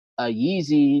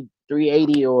 Yeezy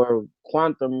 380 or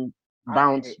Quantum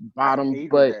Bounce bottom,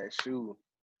 but that shoe.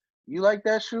 You like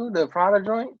that shoe, the Prada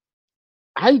joint?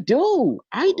 I do.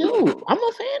 I'm a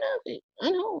fan of it.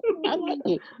 I know. I like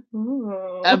it.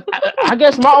 I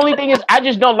guess my only thing is I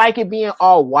just don't like it being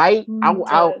all white.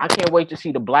 I can't wait to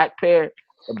see the black pair.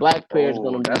 The black pair is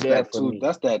going to be there for me.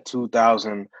 That's that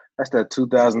 2000. That's that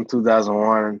 2000,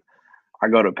 2001. I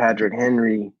go to Patrick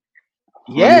Henry.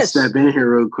 Yes. Step in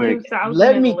here real quick.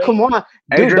 Let me come on,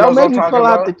 dude. Don't make me pull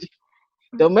out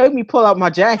Don't make me pull out my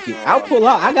jacket. I'll pull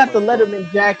out. I got the Letterman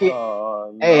jacket.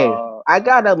 Hey, I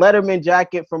got a Letterman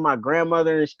jacket from my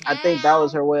grandmother. I think that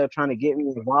was her way of trying to get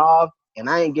me involved, and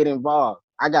I ain't get involved.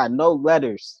 I got no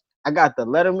letters. I got the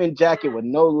Letterman jacket with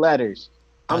no letters.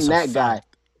 I'm that guy.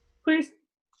 Please.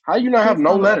 How you not have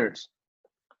no letters?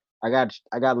 I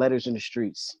got letters in the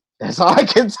streets. That's all I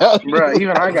can tell you. Bro,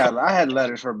 even I had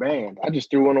letters for band. I just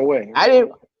threw one away. I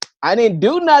didn't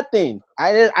do nothing.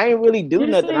 I didn't really do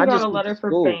nothing. I just got a letter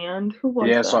for band. Who was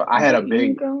that? So I had a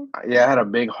big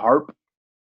harp.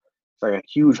 It's like a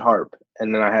huge harp.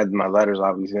 And then I had my letters,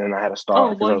 obviously, and I had a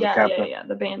star. Oh, well, yeah,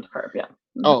 the band harp, yeah.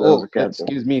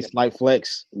 Excuse me, slight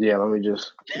flex. Yeah, let me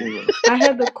just. I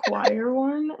had the choir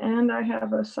one, and I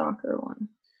have a soccer one.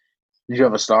 Did you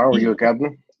have a star? Were you a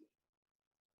captain?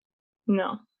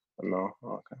 No. No?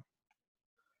 Okay.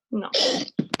 No.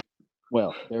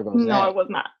 Well, there goes that. No, I was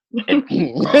not.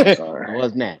 Sorry. I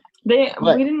was not. I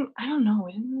don't know.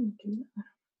 We didn't really do that.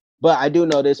 But I do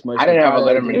know this much. I didn't have a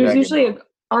Letterman jacket. It was usually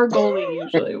our goalie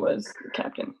usually was the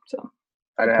captain. So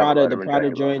the Prada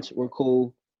joints were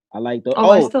cool. I like those.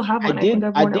 I still have one.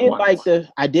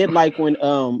 I did like when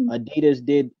Adidas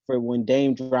did for when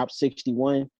Dame dropped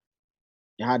 61.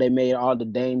 And how they made all the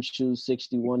Dame shoes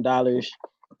 $61.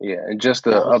 Yeah, and just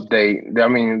to update, I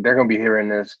mean, they're gonna be hearing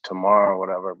this tomorrow or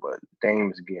whatever, but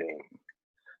Dame's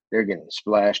they're getting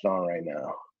splashed on right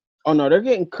now. Oh no, they're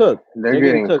getting cooked. They're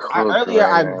getting cooked.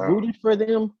 I rooted for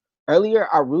them. Earlier,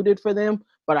 I rooted for them,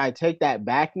 but I take that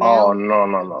back now. Oh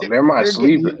no! They're my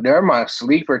sleeper. They're my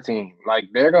sleeper team. Like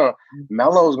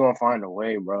Melo's gonna find a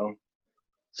way, bro.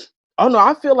 Oh no,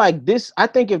 I feel like this. I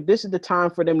think if this is the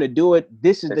time for them to do it,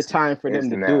 this is the time for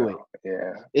them to do it.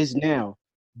 Yeah, it's now.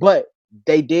 But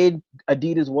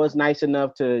Adidas was nice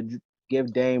enough to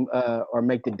give Dame or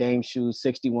make the Dame shoes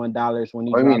 $61 when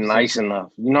he. What do you mean nice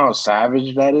enough? You know how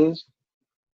savage that is?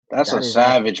 That's a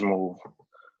savage move.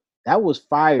 That was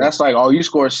fire. That's like, oh, you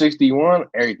scored 61,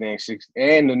 everything 60,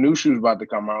 and the new shoes about to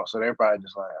come out, so they're probably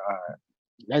just like, all right,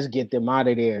 let's get them out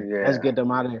of there. Yeah. Let's get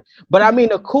them out of there. But I mean,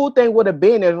 the cool thing would have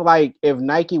been if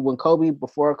Nike,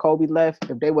 before Kobe left,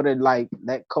 if they would have like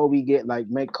let Kobe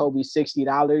make Kobe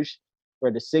 $60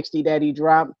 for the 60 that he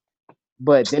dropped.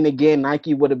 But then again,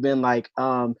 Nike would have been like,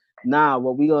 nah,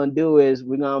 what we're gonna do is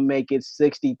we're gonna make it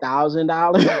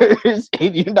 $60,000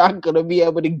 and you're not gonna be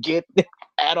able to get it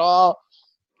at all.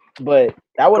 But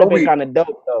that would have been kind of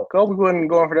dope though. Kobe wasn't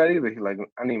going for that either. He's like,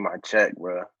 I need my check,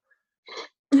 bro.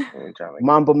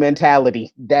 Mamba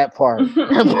mentality, that part.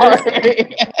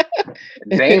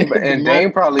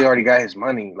 Dame probably already got his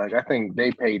money. Like, I think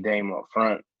they paid Dame up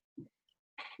front.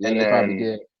 And they probably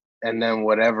did. And then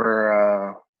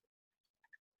whatever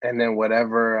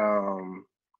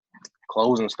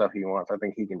clothes and stuff he wants, I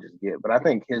think he can just get. But I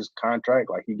think his contract,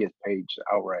 like, he gets paid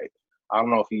outright. I don't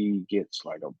know if he gets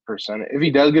like a percentage. If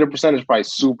he does get a percentage, probably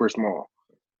super small.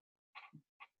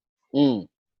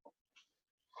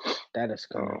 That is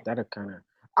kind of.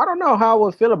 I don't know how I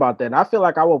would feel about that. I feel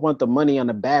like I would want more money in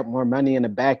the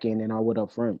back end than I would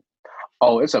up front.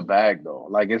 Oh, it's a bag though.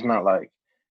 Like, it's not like,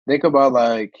 think about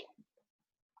like,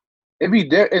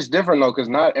 it's different though, because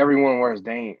not everyone wears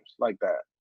Dames like that.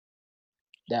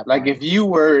 Like, if you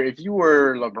were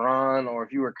LeBron or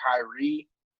if you were Kyrie,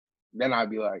 then I'd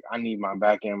be like, I need my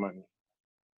back end money.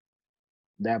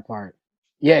 That part.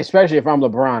 Yeah, especially if I'm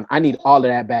LeBron. I need all of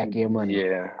that back end money.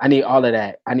 Yeah. I need all of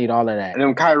that. And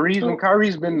then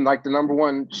Kyrie's been like the number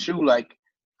one shoe, like,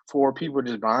 for people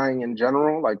just buying in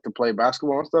general, like to play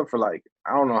basketball and stuff for like,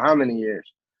 I don't know how many years.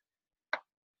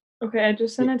 Okay, I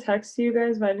just sent a text to you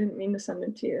guys, but I didn't mean to send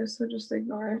it to you, so just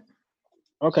ignore it.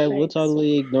 Okay, Thanks. We'll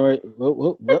totally ignore it.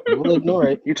 We'll ignore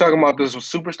it. You talking about this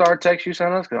superstar text you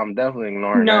sent us? Because I'm definitely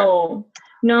ignoring that.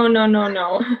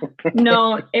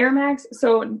 No, Air Max.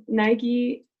 So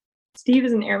Nike, Steve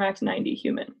is an Air Max 90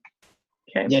 human.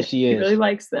 Okay. Yes, he is. He really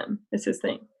likes them. It's his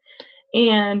thing.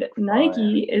 And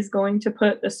Nike is going to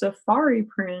put the safari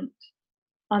print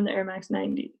on the Air Max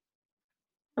 90.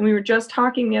 And we were just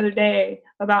talking the other day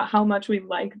about how much we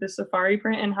like the safari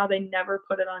print and how they never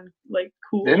put it on like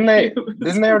cool. Didn't they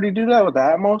already do that with the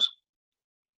Atmos?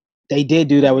 They did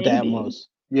do that with the Atmos.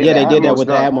 Yeah, they did that with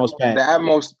the Atmos pack. The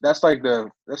Atmos, that's like a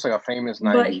famous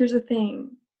 90. But here's the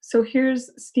thing. So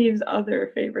here's Steve's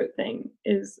other favorite thing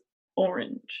is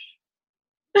orange.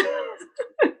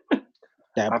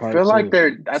 I feel like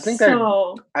they're the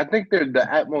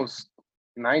Atmos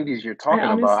 90s you're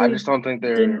talking about. I just don't think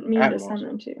they're didn't mean Atmos. To send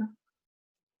them to you.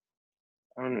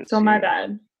 So my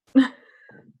bad.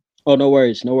 Oh, no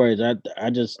worries. I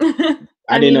just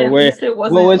I didn't know where.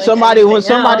 Well, when somebody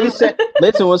said,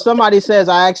 listen, when somebody says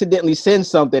I accidentally send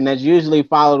something, that's usually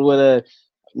followed with a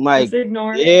like,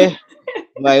 ignore yeah,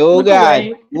 like oh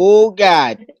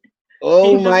god,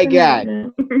 oh my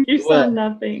god. You said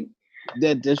nothing.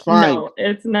 That's fine. No,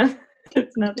 it's not.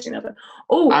 It's nothing.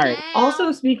 Oh, all right.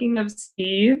 Also, speaking of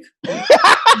Steve,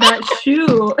 that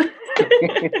shoe.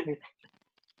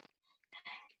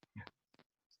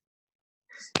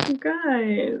 You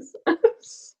guys.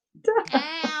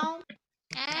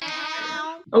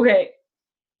 Okay.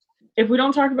 If we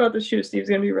don't talk about the shoe, Steve's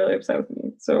gonna be really upset with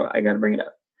me. So I gotta bring it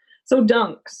up. So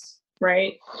dunks,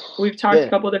 right? We've talked a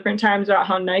couple different times about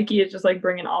how Nike is just like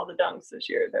bringing all the dunks this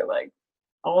year. They're like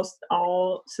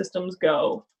all systems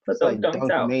go. Put those like dunks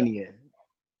out. Mania.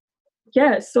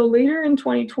 Yes. So later in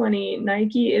 2020,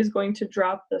 Nike is going to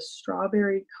drop the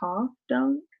strawberry cough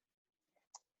dunk.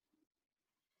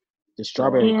 The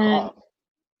strawberry cough.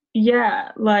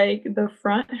 Yeah, like the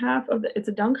front half of it's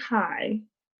a dunk high,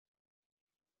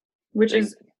 which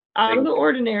is out of the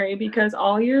ordinary because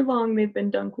all year long they've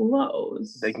been dunk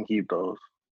lows. They can keep those.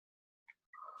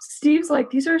 Steve's like,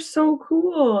 these are so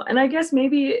cool. And I guess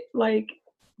maybe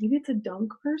it's a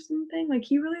dunk person thing. Like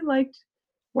he really liked,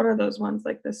 what are those ones?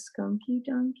 Like the skunky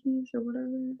dunkies or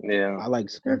whatever? Yeah. I like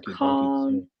skunky dunkies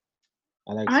too.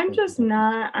 I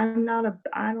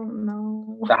don't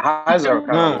know. The highs are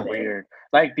kind of weird.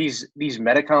 Like these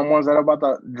Metacom ones that are about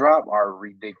to drop are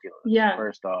ridiculous. Yeah.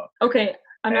 First off. Okay.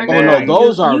 I'm not gonna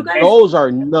no, those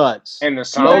are nuts. And the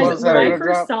Sambas that when I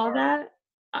first saw that,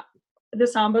 the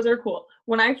Sambas are cool.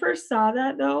 When I first saw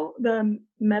that though, the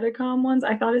Metacom ones,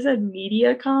 I thought it said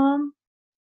MediaCom.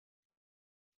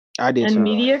 I did. And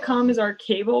MediaCom is our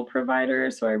cable provider,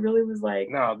 so I really was like,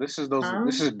 no, this is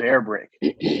Bear Brick.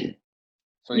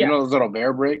 So you know those little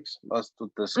bear bricks? That's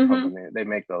what this company, they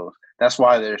make those. That's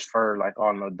why there's fur like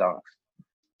on the dunks.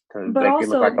 But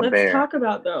also, let's talk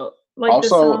about though, like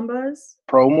also, the Sambas.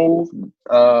 Pro Move,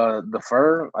 the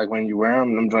fur, like when you wear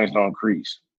them joints don't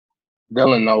crease.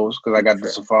 Dylan knows because I got the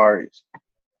Safaris.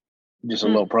 Just a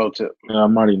little pro tip. Yeah,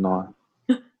 I'm already knowing.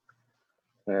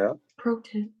 Yeah. Pro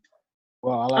tip.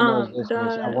 Well, all I know is this.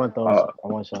 I want those. I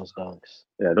want those dunks.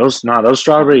 Yeah, those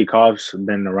strawberry coughs have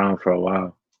been around for a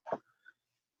while.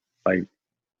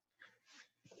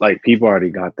 Like people already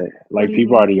got that. Like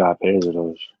people already got pairs of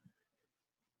those.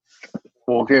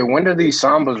 Well, okay, when do these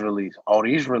Sambas release? Oh,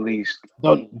 these released.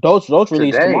 Those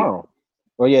release today. tomorrow.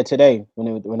 Oh yeah, today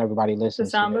when everybody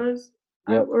listens. The Sambas.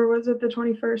 Yep. Or was it the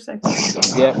 21st? I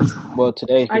think. Yep. Well,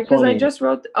 today's the 20th. Because I just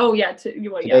wrote.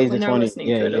 Today's when the they're 20th. listening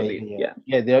to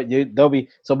it, they'll be.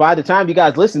 So by the time you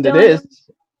guys listen to this,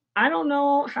 I don't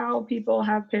know how people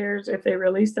have pairs if they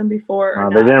released them before or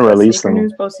not. They didn't release them.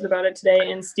 News posted about it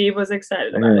today, and Steve was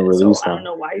excited about it. So I don't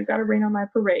know why you got to rain on my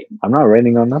parade. I'm not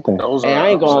raining on nothing. Hey, I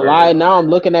ain't gonna lie. Now I'm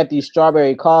looking at these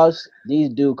strawberry calls. These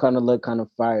do kind of look kind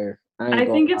of fire. I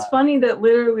think it's funny that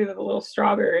literally the little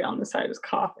strawberry on the side is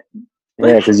coughing.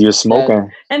 Yeah, because you're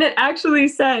smoking. And it actually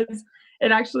says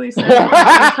in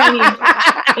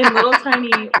little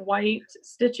tiny white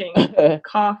stitching,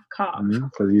 cough, cough.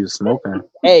 Because you're smoking.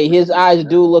 Hey, his eyes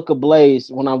do look ablaze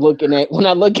when I look at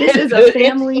this is a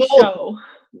family show.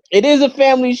 It is a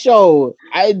family show.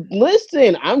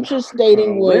 I'm just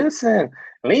stating what. Listen,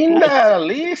 Linda,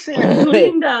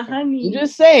 honey. I'm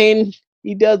just saying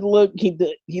he does look. He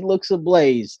looks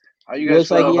ablaze. How you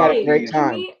guys looks like he had a great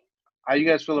time. How you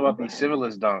guys feel about these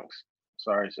civilist dunks?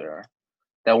 Sorry, Sarah.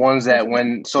 The ones that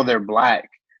they're black,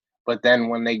 but then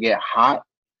when they get hot,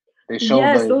 they show.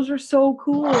 Yes, those are so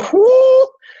cool.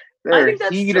 They're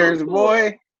heaters, so cool.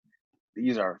 Boy.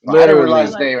 These are. Literally.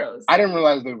 I didn't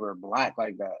realize they were black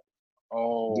like that.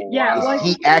 Oh, yeah, wow. like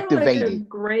heat activated, like a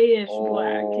grayish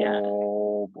black. Yeah.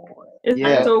 Oh boy,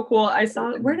 it's so cool. I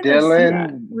saw. Where did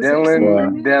Dylan,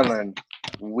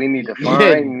 we need to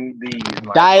find these.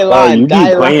 Dylan, you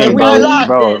be playing,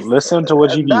 bro. Listen to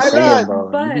what you be saying,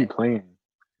 bro. You be playing.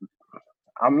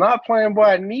 I'm not playing, boy.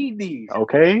 I need these.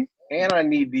 Okay. And I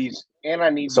need these.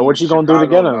 So what you gonna do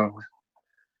together?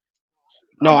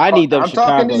 No, I need them. I'm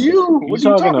talking to you. What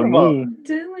are you talking to me?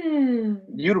 Dylan.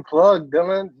 You the plug,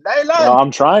 Dylan. No,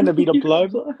 I'm trying to be the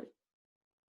plug. So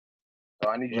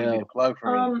I need you to be the plug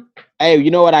for me. Hey, you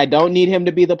know what? I don't need him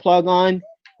to be the plug on.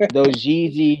 Those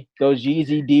Yeezy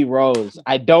D Rose.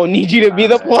 I don't need you to be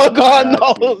the plug on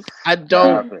those. I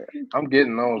don't. I'm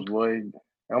getting those, boy.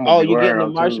 You getting the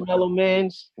Marshmallow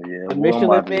Mans? Yeah, the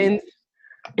Michelin Mans.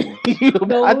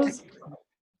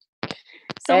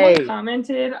 Someone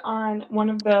commented on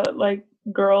one of the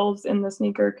girls in the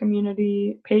sneaker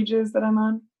community pages that I'm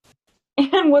on,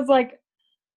 and was like,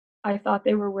 "I thought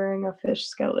they were wearing a fish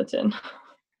skeleton."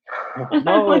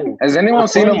 No. Has anyone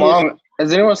seen them on?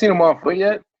 Has anyone seen them on foot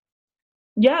yet?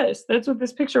 Yes, that's what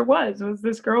this picture was. Was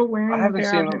this girl wearing a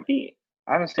pair on her feet?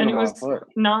 I haven't seen them on foot.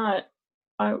 Not.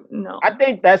 No. I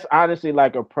think that's honestly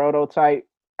like a prototype.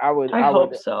 I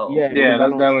hope so. Yeah,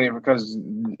 that's definitely because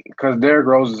Derrick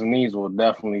Rose's knees will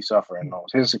definitely suffer in those.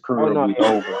 His career will be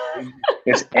over.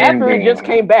 It's after it just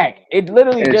came back. It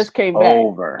literally just came back.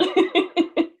 Over.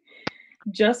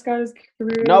 Just got his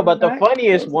career. No, but the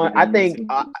funniest one, I think,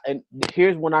 and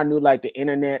here's when I knew the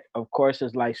internet, of course,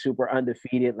 is super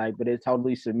undefeated, but it's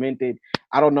totally cemented.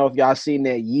 I don't know if y'all seen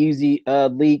that Yeezy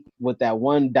leak with that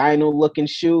one dino looking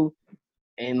shoe,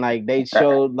 and they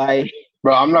showed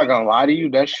Bro, I'm not gonna lie to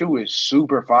you. That shoe is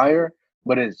super fire,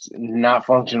 but it's not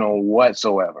functional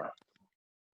whatsoever.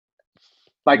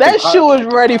 That shoe is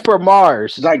ready for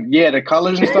Mars. The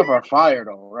colors and stuff are fire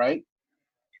though, right?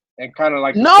 And kind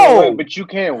of no, but you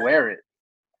can't wear it.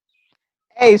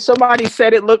 Hey, somebody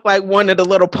said it looked like one of the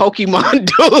little Pokemon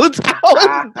dudes. I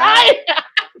was dying.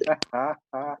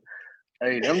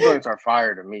 Hey, them joints are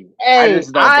fire to me. Hey,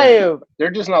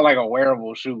 they're just not like a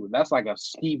wearable shoe. That's like a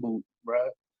ski boot, bro.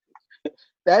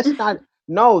 That's not.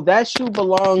 No, that shoe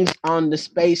belongs on the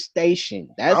space station.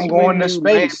 I'm going to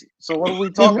space. So what are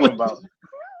we talking about?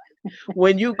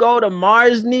 When you go to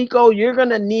Mars, Nico, you're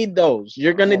gonna need those.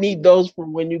 You're gonna need those for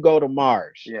when you go to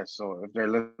Mars. Yeah. So if they're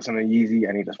listening to Yeezy,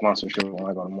 I need a sponsorship when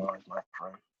I go to Mars, my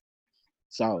friend.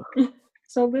 So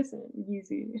listen,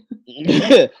 Yeezy.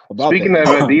 Speaking of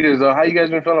Adidas, though, how you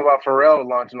guys been feeling about Pharrell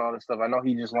launching all this stuff? I know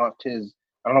he just launched his.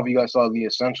 I don't know if you guys saw the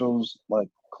Essentials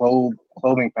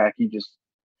clothing pack. He's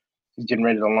getting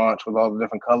ready to launch with all the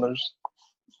different colors.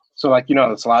 So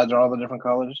the slides are all the different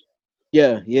colors.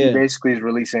 Yeah. He basically is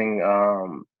releasing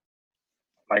all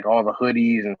the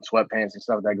hoodies and sweatpants and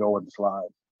stuff that go with the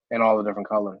slides and all the different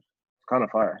colors. It's kind of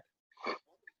fire.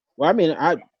 Well, I mean,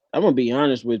 I'm gonna be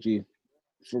honest with you.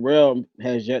 Pharrell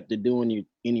has yet to do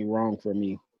any wrong for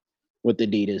me with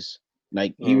Adidas.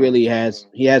 He really has.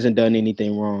 He hasn't done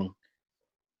anything wrong.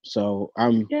 So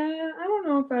Yeah, I don't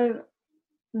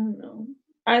know.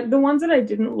 The ones that I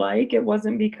didn't like, it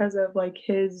wasn't because of like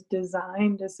his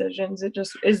design decisions. It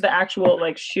just is the actual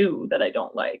like shoe that I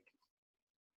don't like.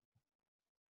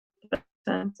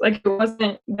 Like it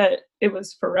wasn't that it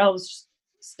was Pharrell's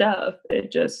stuff.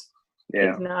 It just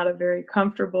is not a very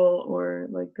comfortable or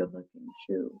like good looking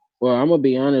shoe. Well, I'm gonna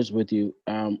be honest with you.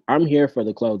 I'm here for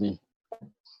the clothing.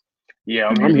 Yeah,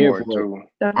 I'm here for it too.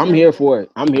 I'm here for it.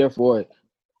 I'm here for it.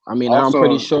 I mean, also, I'm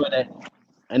pretty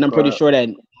sure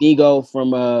that Nigo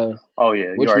from oh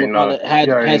yeah, you already know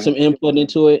had some input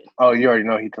into it. Oh, you already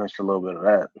know he touched a little bit of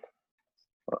that.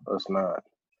 Let's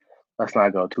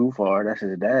not go too far. That's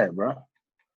his dad, bro.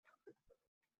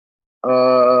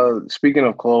 Speaking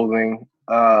of clothing,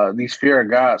 these Fear of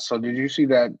God. So did you see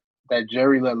that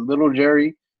little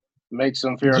Jerry make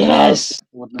some Fear of God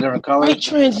with the different colors? Great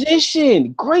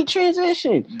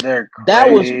transition. They're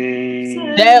crazy.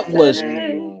 That was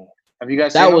have you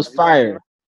guys seen that was fire.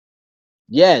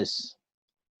 Yes.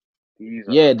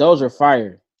 Yeah, those are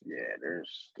fire. Yeah, they're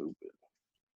stupid.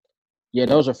 Yeah,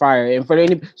 those are fire. And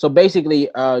so basically,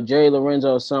 Jerry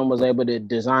Lorenzo's son was able to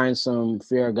design some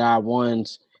Fear of God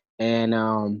ones, and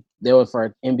they were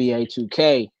for NBA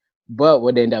 2K. But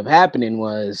what ended up happening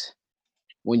was,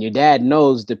 when your dad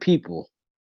knows the people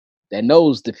that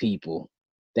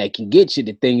can get you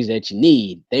the things that you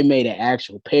need, they made an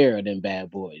actual pair of them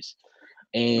bad boys.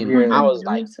 And I was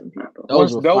like,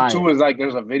 what's dope too is like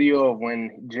there's a video of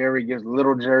when Jerry gives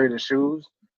little Jerry the shoes,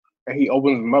 and he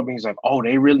opens them up and he's like, "Oh,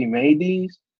 they really made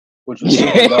these," which was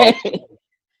super dope.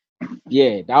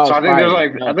 Yeah, that was. So I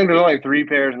think there's like 3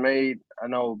 pairs made. I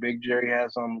know Big Jerry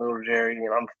has some, Little Jerry, and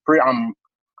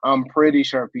I'm pretty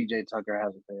sure PJ Tucker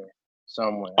has a pair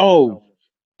somewhere. Oh,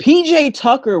 PJ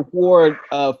Tucker wore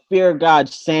a Fear God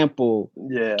sample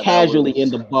casually in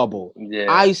the bubble. Yeah.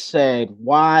 I said,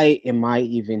 why am I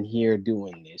even here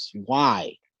doing this?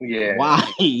 Why? Yeah. Why?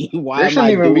 There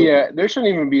shouldn't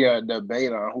even be a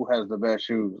debate on who has the best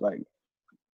shoes. Like,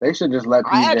 they should just let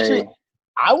PJ.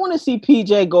 I want to see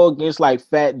PJ go against like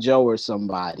Fat Joe or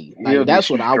somebody. Like, that's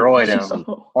what I want to see.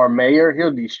 Or Mayor,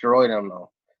 he'll destroy them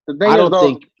though. The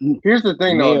thing here's the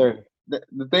thing though.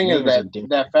 The thing is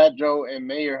that Fat Joe and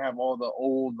Mayor have all the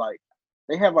old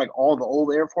they have like all the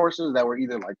old Air Forces that were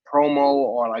either like promo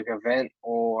or like event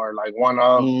or like one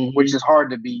of, which is hard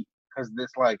to beat because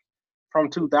this like from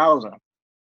 2000,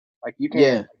 like you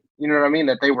can't, you know what I mean,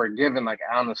 that they were given like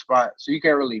on the spot, so you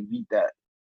can't really beat that.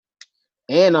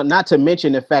 And not to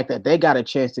mention the fact that they got a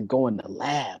chance to go in the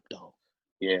lab though.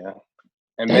 Yeah,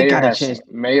 and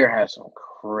Mayor has some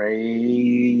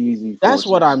crazy. That's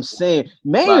what I'm saying.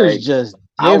 Mayor's like, just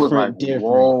different.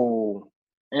 Whoa!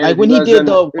 And like when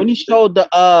he showed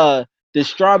the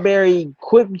strawberry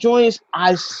quick joints,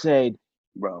 I said,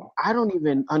 bro, I don't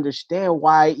even understand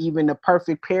why even the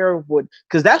perfect pair would,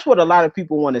 because that's what a lot of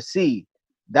people want to see.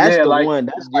 That's the one.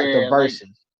 That's like the versus.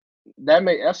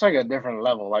 That's like a different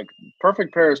level. Like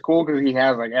perfect pair is cool because he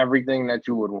has like everything that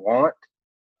you would want,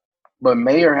 but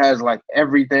Mayor has like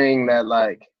everything that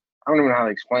like. I don't even know how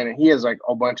to explain it. He has like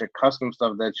a bunch of custom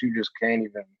stuff that you just can't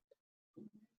even.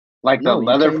 Like the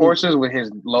leather forces with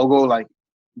his logo like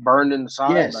burned in the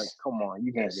side. Yes. Like, come on,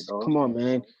 you can't get those. Come on,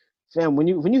 man. Fam, when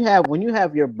you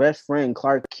have your best friend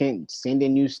Clark Kent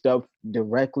sending you stuff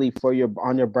directly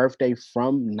on your birthday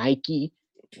from Nike,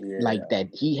 like that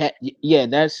he had. Yeah,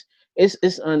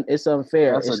 it's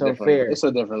unfair. It's unfair. It's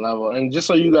a different level. And just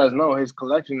so you guys know, his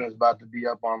collection is about to be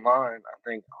up online. I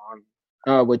think on.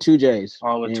 With 2 J's.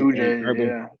 With 2 J's,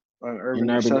 on Urban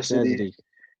Necessity.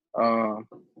 And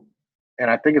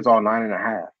I think it's all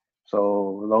 9.5.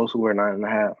 So those who wear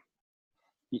 9.5.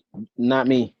 Not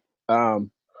me. Go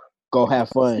have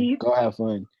fun. Steve? Go have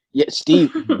fun. Yeah,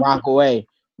 Steve, rock away.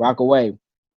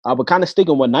 But kind of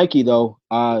sticking with Nike though.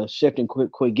 Shifting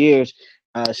quick gears.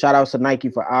 Shout out to Nike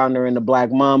for honoring the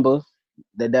Black Mamba.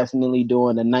 They're definitely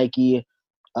doing the Nike.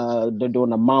 They're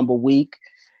doing the Mamba Week,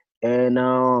 and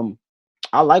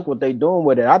I like what they're doing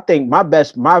with it. I think my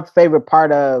favorite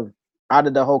part out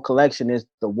of the whole collection is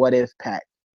the What If pack.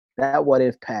 That What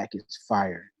If pack is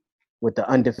fire. With the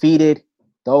Undefeated,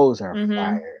 those are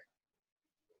fire.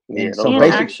 Yeah,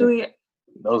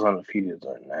 those Undefeated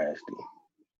are nasty.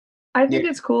 I think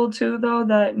it's cool too, though,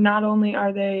 that not only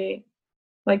are they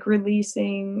like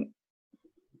releasing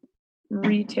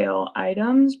retail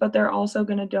items, but they're also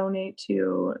going to donate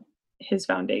to his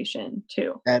foundation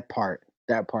too. That part,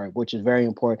 which is very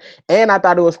important. And I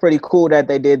thought it was pretty cool that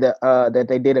they did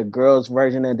a girls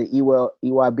version of the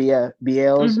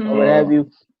EYBLs or what have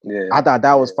you. Yeah, I thought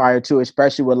that was fire too,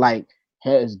 especially with like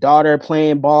his daughter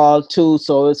playing ball too.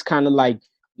 So it's kind of like,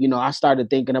 I started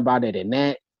thinking about it in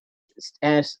that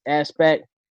aspect.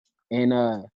 And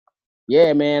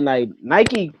Yeah, man. Like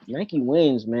Nike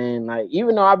wins, man. Like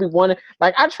even though I be wanting,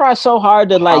 like I try so hard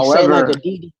to like say like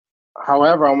Adidas.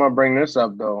 However, I'm gonna bring this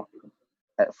up though.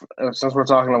 Since we're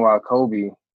talking about Kobe,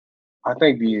 I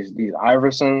think these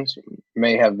Iversons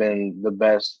may have been the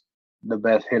best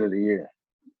hit of the year.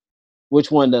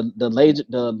 Which one? The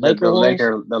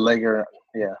Laker,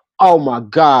 yeah. Oh my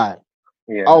God.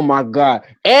 Yeah. Oh my God.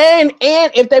 And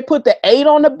if they put the 8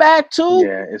 on the back too.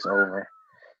 Yeah, it's over.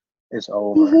 It's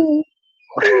over.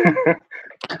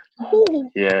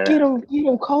 Yeah. Get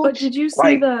him, coach. But did you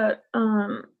see the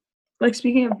like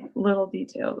speaking of little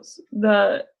details,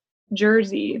 the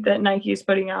jersey that Nike is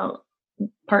putting out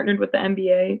partnered with the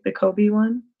NBA, the Kobe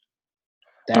one?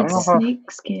 That's snake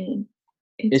skin.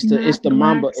 It's the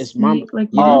Mamba. It's Mamba. Like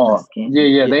skin.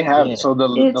 Yeah. They have. Yeah. So the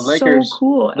Lakers. So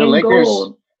cool. The Lakers.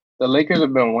 Gold. The Lakers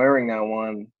have been wearing that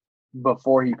one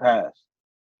before he passed.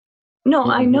 No,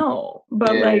 I know,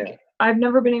 but I've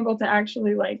never been able to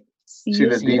actually like see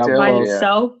it by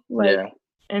itself,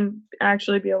 and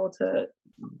actually be able to.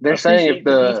 They're saying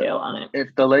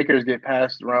if the Lakers get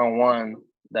past round 1,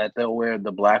 that they'll wear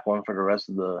the black one for the rest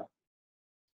of the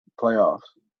playoffs.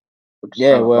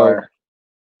 Yeah, well,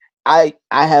 I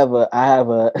have a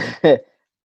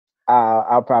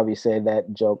I'll probably say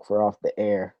that joke for off the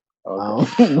air.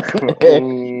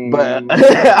 Okay. But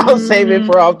I'll save it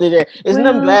for off the air. It's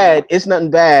nothing bad. It's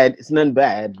nothing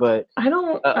bad. But I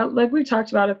don't like we've talked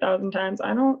about 1,000 times.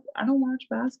 I don't watch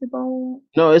basketball.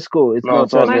 No, it's cool. My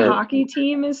hockey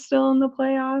team is still in the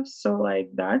playoffs, so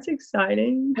like that's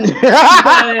exciting. But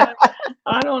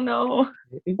I don't know.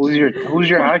 Who's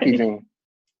your hockey team?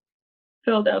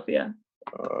 Philadelphia.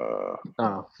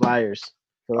 Flyers.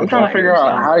 I'm trying to figure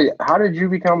out how did you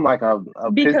become like a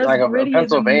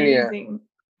Pennsylvania?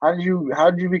 How did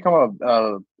you become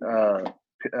a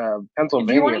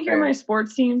Pennsylvania? If you want to hear my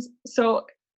sports teams, so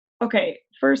okay,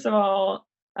 first of all,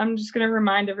 I'm just gonna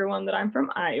remind everyone that I'm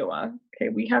from Iowa. Okay,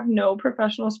 we have no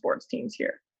professional sports teams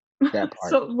here. That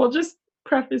part. So we'll just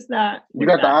preface that. You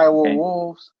got the Iowa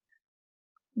Wolves,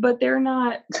 but they're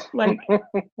not like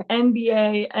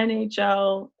NBA,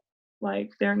 NHL.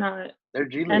 Like they're not. They're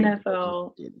G League.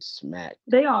 NFL. Getting smacked.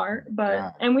 They are,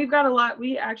 but and we've got a lot.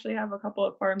 We actually have a couple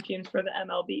of farm teams for the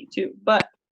MLB too. But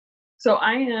so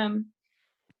I am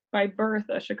by birth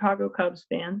a Chicago Cubs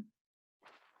fan.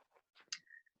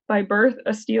 By birth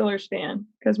a Steelers fan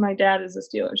because my dad is a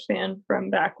Steelers fan from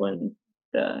back when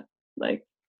the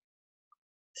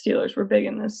Steelers were big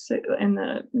in the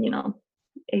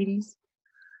 80s.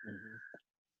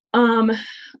 Mm-hmm.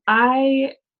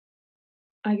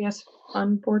 I guess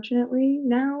unfortunately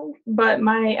now, but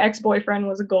my ex-boyfriend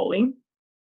was a goalie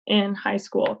in high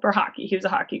school for hockey. He was a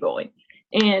hockey goalie,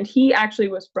 and he actually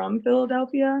was from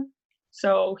Philadelphia,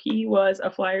 so he was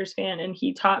a Flyers fan, and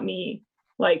he taught me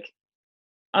like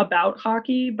about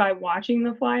hockey by watching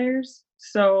the Flyers.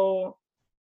 So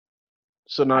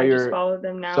now I just follow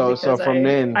them now because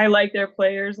I like their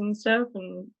players and stuff.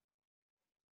 And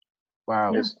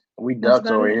wow, we ducks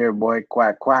over here, boy.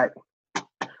 Quack quack.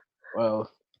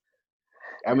 Well,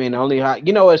 I mean, only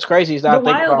what's crazy is the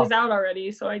Wild is out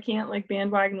already, so I can't like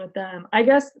bandwagon with them. I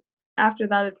guess after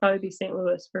that it'd probably be St.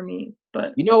 Louis for me.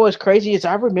 But you know what's crazy is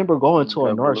I remember going to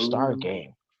a North Star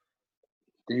game.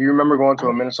 Do you remember going to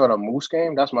a Minnesota Moose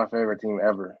game? That's my favorite team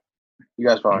ever. You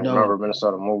guys probably remember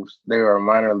Minnesota Moose. They were a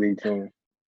minor league team.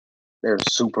 They were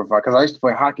super fun because I used to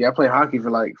play hockey. I played hockey for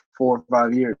like 4 or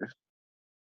 5 years.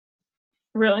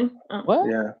 Really? Oh. What?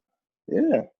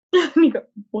 Yeah. Nico,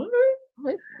 what?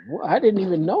 Wait, I didn't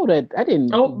even know that. I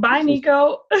didn't. Oh, bye,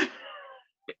 Nico.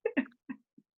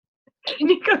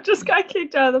 Nico just got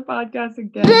kicked out of the podcast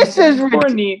again. This is poor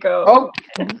Nico. Oh,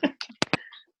 come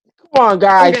on,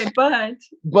 guys. Okay,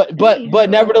 but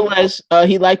nevertheless,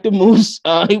 he liked the Moose.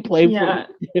 He played.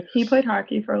 He played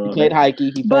hockey for a little. He played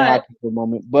hockey for a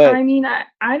moment. But I mean,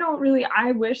 I don't really.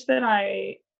 I wish that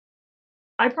I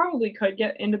probably could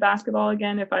get into basketball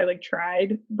again if I like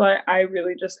tried, but I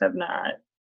really just have not.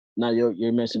 No,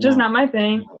 you're missing. Just not my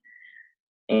thing.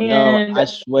 And no, I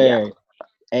swear. Yeah.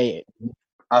 Hey,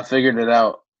 I figured it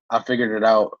out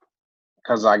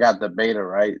because I got the beta,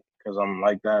 right? Because I'm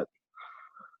like that.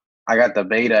 I got the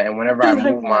beta, and whenever I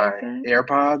move my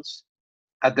AirPods,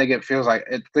 I think it feels like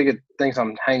it thinks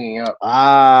I'm hanging up.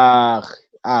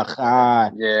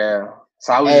 Yeah.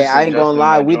 So I ain't gonna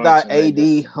lie. We thought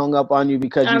AD hung up on you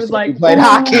because you played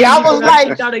hockey. I was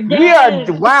like,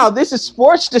 wow, this is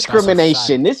sports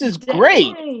discrimination. This is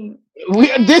great.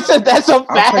 That's a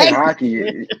fact. I played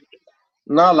hockey.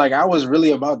 No, like I was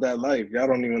really about that life. Y'all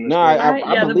don't even understand. No,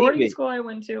 I the believe boarding it. school I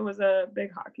went to was a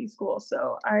big hockey school,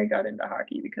 so I got into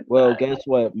hockey because of Well, that. guess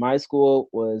what? My school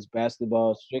was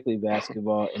basketball, strictly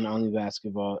basketball, and only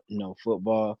basketball, no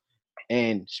football.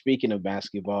 And speaking of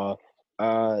basketball,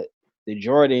 the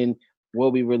Jordan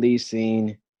will be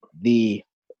releasing the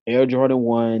Air Jordan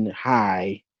 1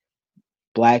 High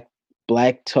black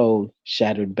toe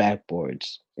shattered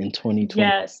backboards in 2020.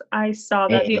 Yes, I saw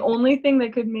that. The And only thing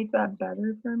that could make that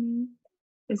better for me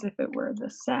is if it were the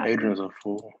satin. Adrian's a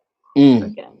fool.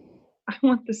 Again, I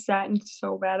want the satin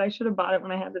so bad. I should have bought it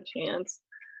when I had the chance.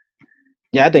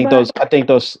 yeah, I think those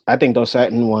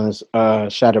satin ones,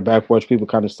 shattered backboards, people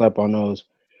kind of slept on those.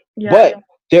 Yeah. But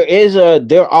there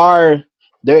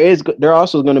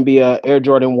also going to be a Air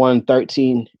Jordan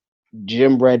 113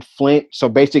 Gym Red Flint. So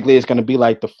basically it's going to be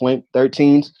like the Flint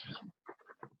 13s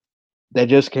that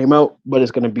just came out, but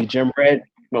it's going to be Gym Red.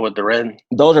 But with the red,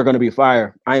 those are going to be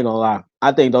fire. I ain't going to lie.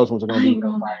 I think those ones are going to be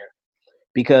fire.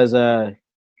 Because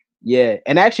yeah,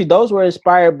 and actually those were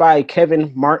inspired by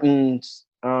Kevin Martin's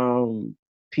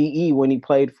PE when he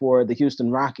played for the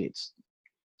Houston Rockets.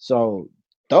 So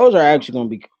those are going to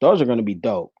be dope. Those are going to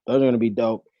be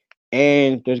dope.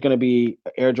 And there's going to be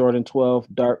Air Jordan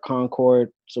 12 Dark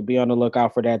Concord. So be on the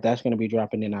lookout for that. That's going to be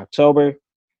dropping in October.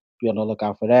 Be on the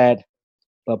lookout for that.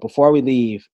 But before we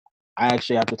leave, I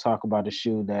actually have to talk about a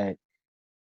shoe that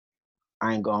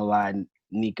I ain't going to lie,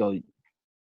 Nico,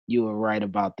 you were right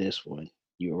about this one.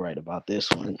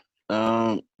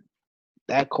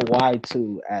 That Kawhi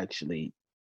 2 actually,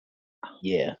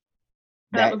 yeah.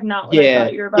 That was not what I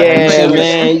thought you were about to bring up.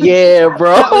 Man. Yeah,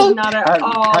 bro. That was not at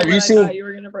all have you what seen, I thought you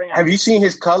were going to bring up. Have you seen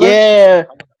his color? Yeah.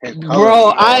 His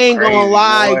bro, I ain't going to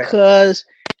lie, cuz,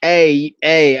 I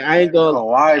ain't going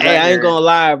to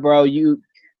lie, bro.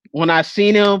 When I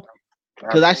seen him,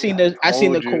 because I seen the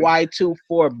Kawhi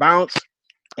 2-4 bounce,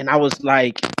 and I was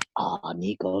like, oh,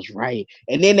 Nico's right.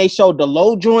 And then they showed the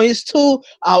low joints too.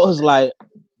 I was like,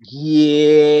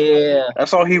 yeah.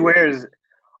 That's all he wears.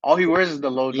 All he wears is the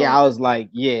low joints. Yeah, I was like,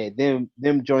 yeah, them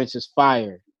joints is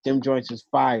fire.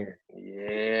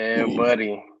 Yeah,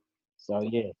 buddy. So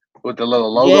yeah. With the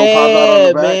little logo popped out on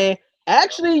the back. Man.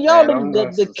 Actually, yo,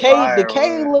 the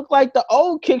K looked like the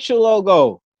old Kickture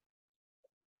logo.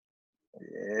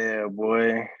 Yeah,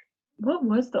 boy. What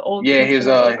was the old Kickture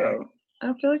logo?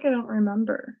 I feel like I don't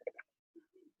remember.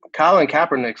 Colin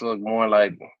Kaepernick's look more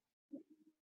like,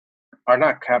 or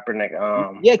not Kaepernick.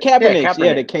 Kaepernick. Yeah,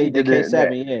 the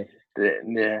K7.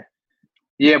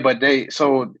 Yeah, but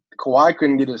Kawhi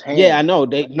couldn't get his hand. Yeah, I know.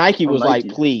 Nike was like,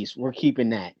 please, we're keeping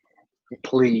that.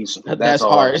 Please, that's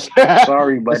hard.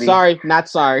 Sorry, buddy. Sorry, not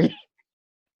sorry.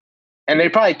 And they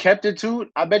probably kept it too.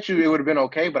 I bet you it would have been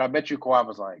okay, but I bet you Kawhi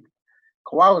was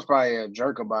probably a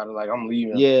jerk about it. Like, I'm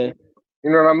leaving. Yeah. You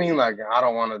know what I mean? Like, I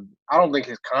don't think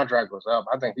his contract was up.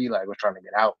 I think he was trying to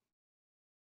get out.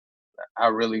 I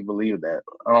really believe that.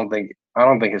 I don't think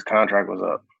his contract was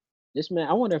up. This man,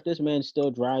 I wonder if this man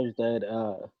still drives that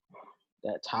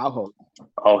Tahoe.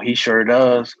 Oh, he sure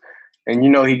does. And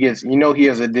he has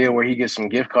a deal where he gets some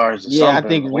gift cards. I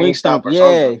think Wingstop.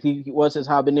 Yeah, he was his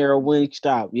habanero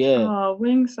Wingstop. Yeah. Oh,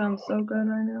 Wingstop's so good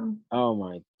right now. Oh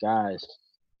my gosh.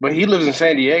 But he lives in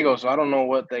San Diego, so I don't know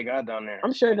what they got down there.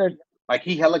 I'm sure they're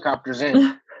he helicopters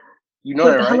in. You know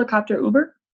that, right? Helicopter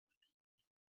Uber?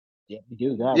 Yeah, we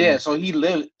do got. Yeah, so he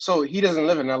doesn't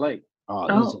live in LA.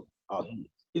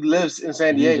 He lives in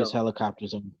San Diego. He just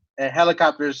helicopters him. And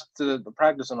helicopters to the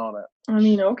practice and all that. I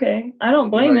mean, okay. I don't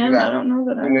blame him. I don't know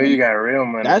that. You got real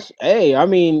money. That's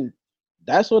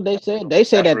what they said. They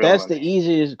say that's the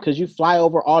easiest because you fly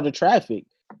over all the traffic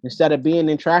instead of being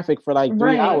in traffic for like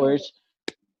 3 hours,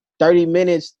 30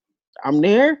 minutes. I'm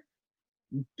there.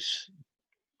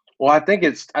 Well, I think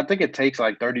it takes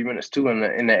like 30 minutes too in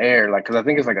the air, because I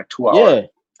think it's like a 2 hour.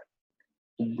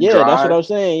 Yeah, drive. That's what I'm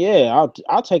saying. Yeah,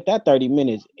 I'll take that 30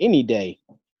 minutes any day.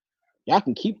 Y'all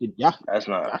can keep it. I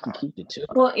can keep it too.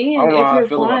 Well, and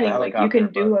if you're flying, you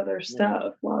can do other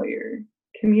stuff while you're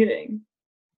commuting.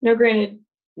 Now, granted,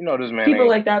 this man. People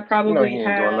like that probably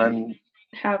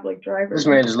have like drivers. This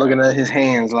man just looking at his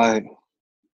hands like.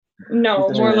 No,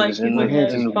 more like he's looking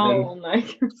at his phone.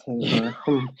 Like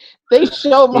they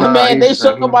showed my man. They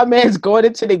showed my man's going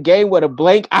into the game with a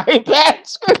blank iPad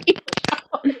screen.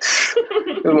 he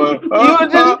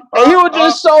was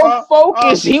just so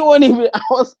focused. He wasn't even.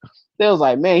 They was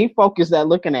like, man, he focused at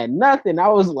looking at nothing. I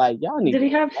was like, y'all need. Did he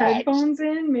have headphones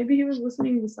in? Maybe he was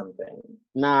listening to something.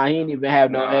 Nah, he didn't even have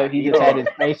no. He just had his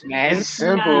face mask. It's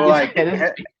simple.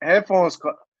 Headphones.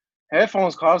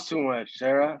 Headphones cost too much,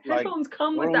 Sarah. Headphones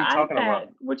come with the iPad.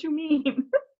 What you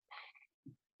mean?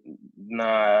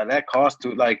 Nah, that costs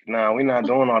too. Like, nah, we're not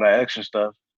doing all that extra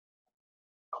stuff.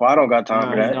 Kawhi don't got time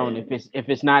for No, that. he don't. If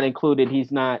it's not included,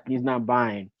 he's not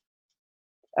buying.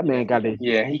 That man got it.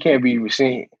 Yeah, he can't be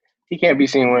seen. He can't be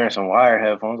seen wearing some wire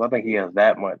headphones. I think he has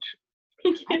that much.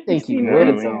 I think he would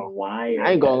have though.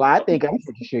 I ain't gonna lie. I'm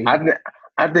pretty sure.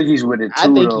 I think he's with it too.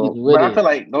 I think though. he's with but it. I feel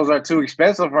like those are too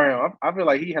expensive for him. I feel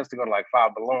like he has to go to like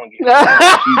Five Below and get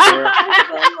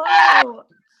Below.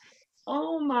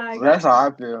 Oh my god. That's how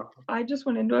I feel. I just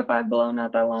went into a Five Below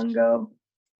not that long ago,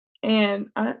 and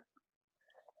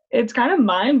it's kind of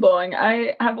mind blowing.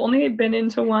 I have only been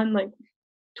into one like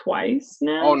twice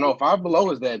now. Oh no, Five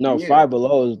Below is that? No, deal. Five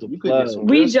Below is the plug.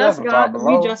 We just got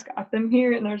them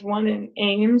here, and there's one in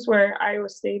Ames where Iowa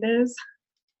State is,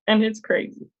 and it's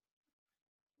crazy.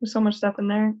 There's so much stuff in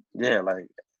there. Yeah, like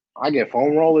I get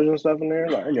foam rollers and stuff in there.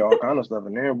 Like I get all kind of stuff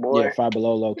in there, boy. Yeah, Five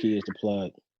Below low key is the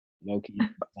plug. Low key.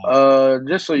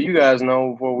 Just so you guys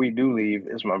know, before we do leave,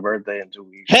 it's my birthday in 2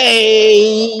 weeks.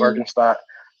 Hey, Birkenstock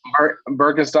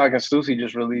and Stussy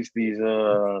just released these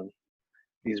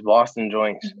Boston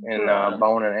joints in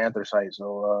bone and anthracite.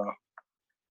 So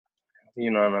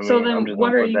you know what I mean. So then,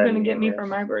 what are you gonna get me for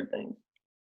my birthday?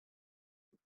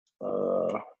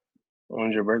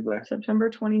 When's your birthday? September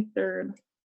 23rd.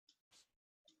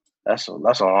 That's a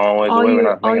long ways all away.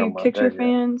 You Kickture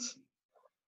fans,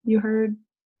 you heard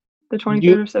the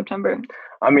 23rd of September.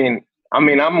 I mean, I'm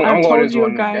going into a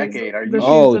new decade. Are you?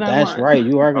 Oh, that's right.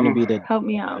 You are going to be the help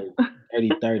me out.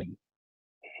 30.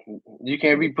 You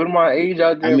can't be putting my age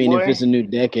out there. I mean, boy. if it's a new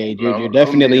decade, you're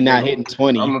definitely not hitting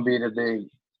 20. I'm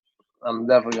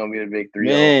definitely gonna be the big 3.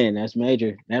 Man, that's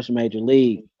major. That's a major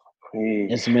league.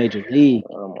 It's a major league.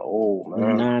 I'm old,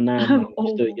 man. Nah,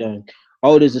 you're still young.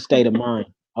 Old is a state of mind.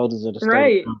 Old is a state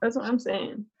right. of mind. That's what I'm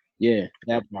saying. Yeah,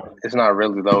 that part. It's not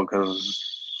really though, because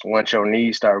once your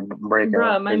knees start breaking,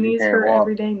 bruh, my knees hurt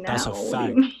every day now. That's a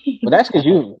fact. But that's because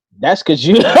you.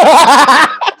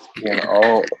 You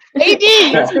know, AD,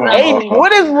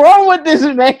 what is wrong with this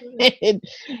man?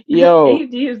 Yo,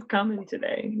 AD is coming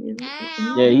today.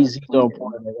 He's on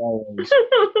point as always.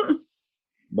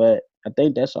 But I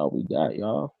think that's all we got,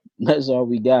 y'all. That's all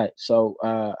we got. So,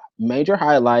 major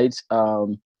highlights.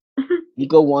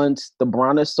 Nico wants the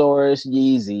Brontosaurus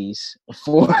Yeezys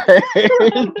for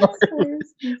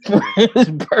his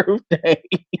birthday.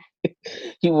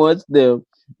 He wants them.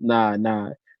 Nah.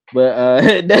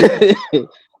 But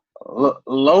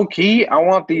low key, I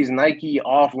want these Nike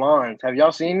offlines. Have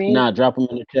y'all seen these? Nah, drop them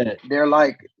in the chat.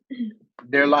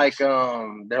 They're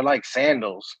like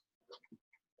sandals.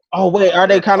 Oh wait, are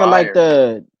they kind of like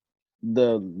the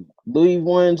Louis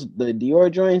ones, the Dior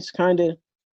joints, kind of?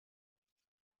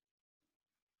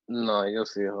 No, you'll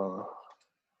see.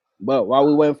 But while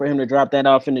we waiting for him to drop that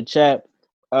off in the chat,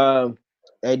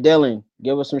 hey Dylan,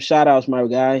 give us some shout outs, my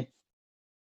guy.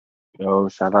 Yo,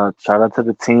 shout out to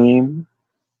the team.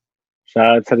 Shout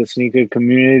out to the sneaker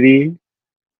community.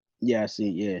 Yeah, I see.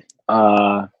 Yeah.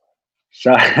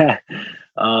 Shout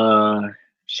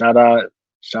out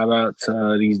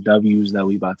to these W's that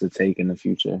we about to take in the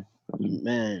future.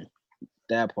 Man,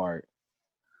 that part.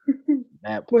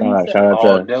 Shout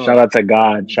out to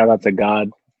God. Shout out to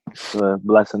God for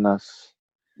blessing us.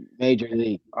 Major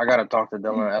league. I gotta talk to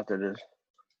Dylan after this.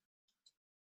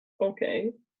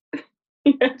 Okay.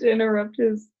 You have to interrupt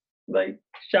his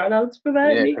shout outs for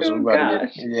that, yeah, Nico?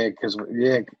 Gosh.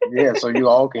 So you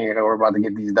all can hear that we're about to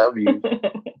get these W's.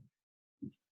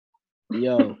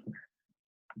 Yo.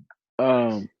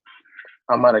 I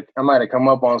might have come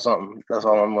up on something. That's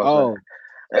all I'm gonna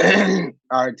say.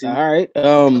 All right.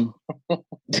 You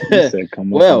said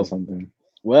come up on something.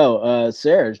 Well,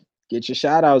 Sarah, get your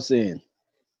shout outs in.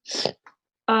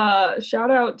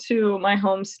 Shout out to my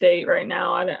home state right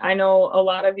now. I know a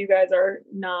lot of you guys are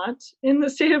not in the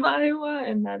state of Iowa,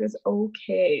 and that is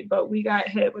okay. But we got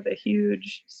hit with a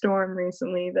huge storm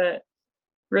recently that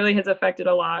really has affected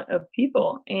a lot of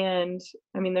people. And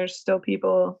I mean, there's still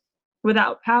people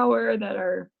without power that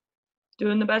are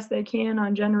doing the best they can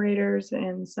on generators,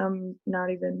 and some not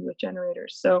even with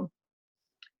generators. So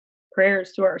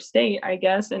prayers to our state, I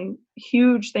guess, and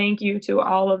huge thank you to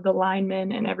all of the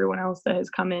linemen and everyone else that has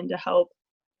come in to help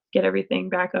get everything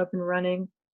back up and running.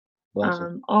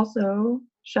 Also,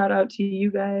 shout out to you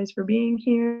guys for being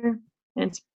here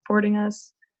and supporting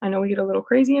us. I know we get a little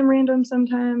crazy and random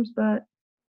sometimes, but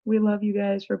we love you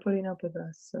guys for putting up with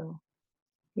us. So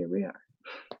here we are.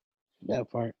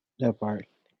 That part.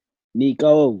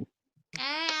 Nico.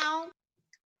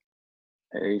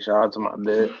 Hey, shout out to my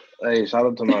bed. Because I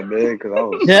was.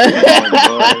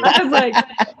 I was like,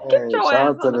 get your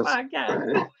ass on the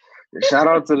podcast. Shout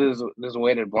out to this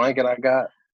weighted blanket I got.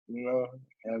 You know,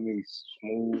 heavy,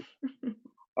 smooth.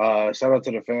 Shout out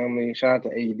to the family. Shout out to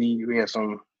AD. We had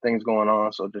some things going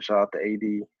on, so just shout out to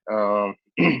AD.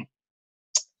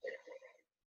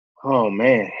 Oh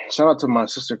man! Shout out to my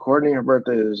sister Courtney. Her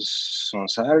birthday is on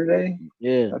Saturday.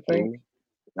 Yeah, I think.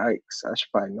 Yikes! I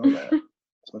should probably know that.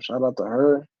 So shout out to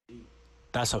her.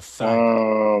 That's a fact.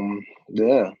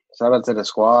 Yeah. Shout out to the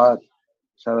squad.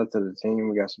 Shout out to the team.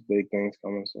 We got some big things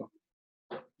coming. So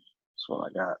that's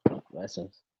what I got.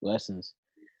 Blessings.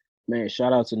 Man,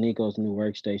 shout out to Nico's new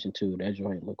workstation too. That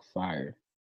joint looked fire.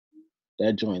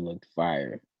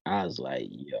 I was like,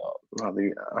 yo. I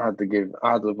have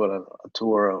to put a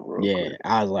tour up real quick.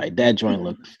 I was like, that joint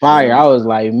looked fire. I was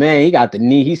like, man, he got the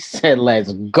knee. He said,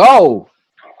 let's go.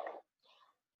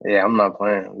 Yeah, I'm not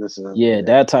playing.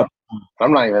 That type.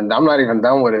 I'm not even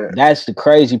done with it. That's the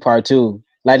crazy part too.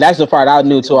 Like that's the part I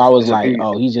knew too. I was like,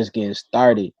 oh, he's just getting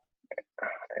started.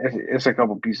 It's a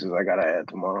couple pieces I gotta add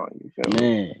tomorrow. You feel me?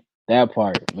 Man, that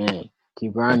part, man.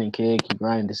 Keep grinding, kid. Keep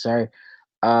grinding, sir.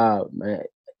 Man.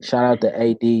 Shout out to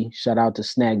AD. Shout out to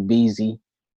Snack Beezy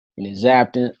in his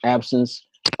absence.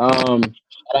 Shout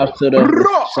out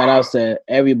to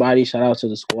everybody. Shout out to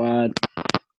the squad.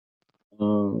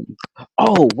 Oh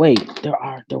wait,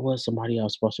 there was somebody I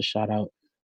was supposed to shout out.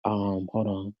 Hold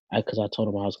on, because I told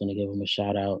him I was gonna give him a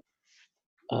shout out.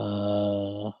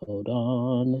 Hold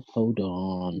on.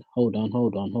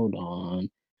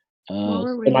 While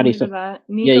we're waiting for that,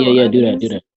 Nico, yeah. Do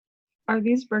that. Are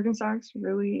these Birkenstocks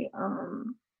really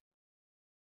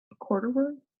quarter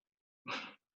work?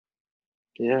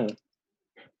 Yeah.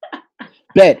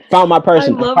 Bet, found my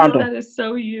person. I love that is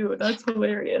so you. That's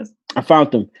hilarious. I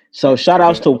found them. So shout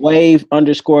outs to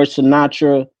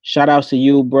Wave_Sinatra. Shout outs to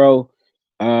you, bro.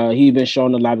 He's been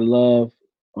showing a lot of love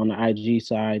on the IG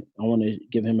side. I want to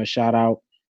give him a shout out.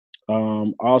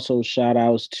 Also shout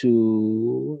outs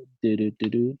to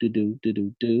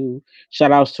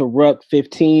shout outs to Ruck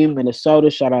 15 Minnesota.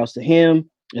 Shout outs to him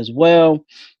as well.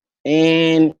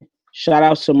 And shout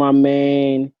outs to my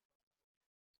man.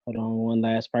 Hold on, one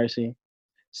last person.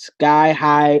 Sky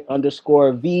High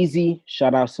 _VZ.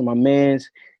 Shout outs to my mans.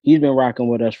 He's been rocking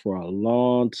with us for a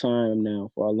long time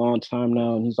now.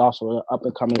 And he's also an up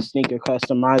and coming sneaker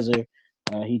customizer.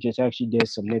 He just actually did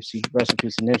some Nipsey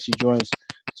recipes and Nipsey joints.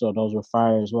 So those were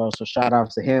fire as well. So shout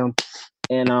outs to him.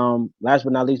 And last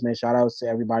but not least, man, shout outs to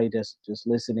everybody that's just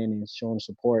listening and showing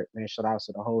support. Man, shout outs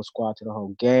to the whole squad, to the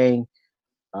whole gang.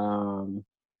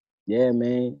 Yeah,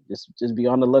 man. Just be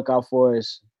on the lookout for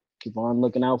us. Keep on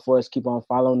looking out for us. Keep on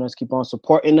following us. Keep on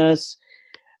supporting us.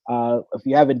 If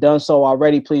you haven't done so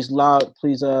already, please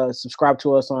subscribe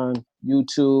to us on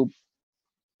YouTube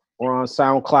or on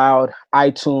SoundCloud,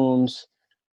 iTunes,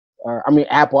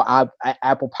 Apple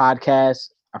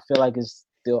Podcasts. I feel like it's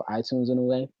still iTunes in a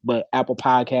way, but Apple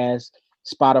Podcasts,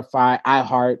 Spotify,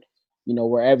 iHeart.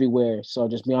 We're everywhere. So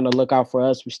just be on the lookout for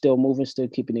us. We're still moving, still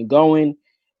keeping it going.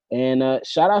 And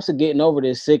shout outs to getting over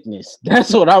this sickness.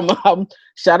 That's what I'm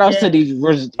shout outs to these.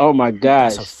 Oh my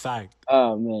gosh. That's a fact.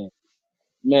 Oh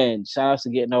man. Shout outs to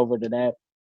getting over to that.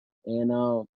 And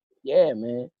yeah,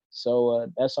 man. So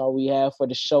that's all we have for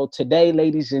the show today,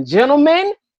 ladies and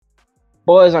gentlemen,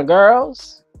 boys and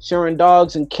girls, sharing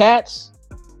dogs and cats.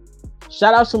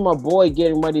 Shout out to my boy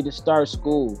getting ready to start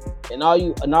school, and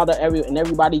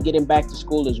everybody getting back to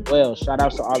school as well. Shout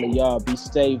out to all of y'all. Be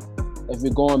safe. If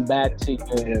you're going back to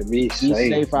be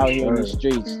safe out here in the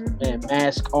streets. Man,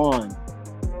 mask on.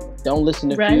 Don't listen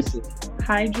to Future.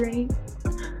 Hydrate.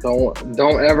 Don't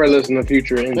ever listen to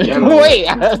Future in general. Wait,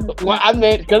 I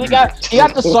meant because he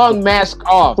got the song "Mask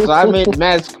Off," so I meant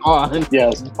 "Mask On."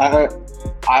 Yes, I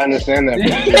understand that.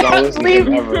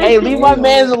 Leave my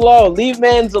mans alone. Leave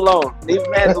mans alone.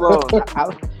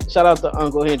 Shout out to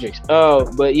Uncle Hendrix.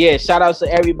 But yeah, shout outs to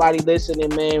everybody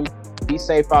listening, man. Be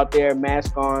safe out there.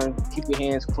 Mask on. Keep your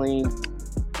hands clean.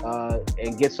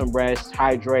 And get some rest.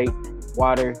 Hydrate.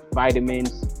 Water.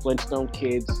 Vitamins. Flintstone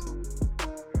Kids.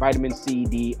 Vitamin C,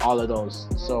 D. All of those.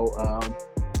 So,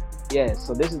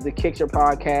 so this is the Kickture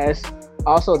Podcast.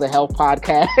 Also the Health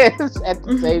Podcast at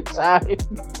the same time.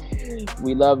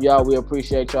 We love y'all. We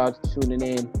appreciate y'all tuning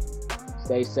in.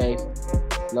 Stay safe.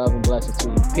 Love and blessings to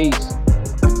you. Peace.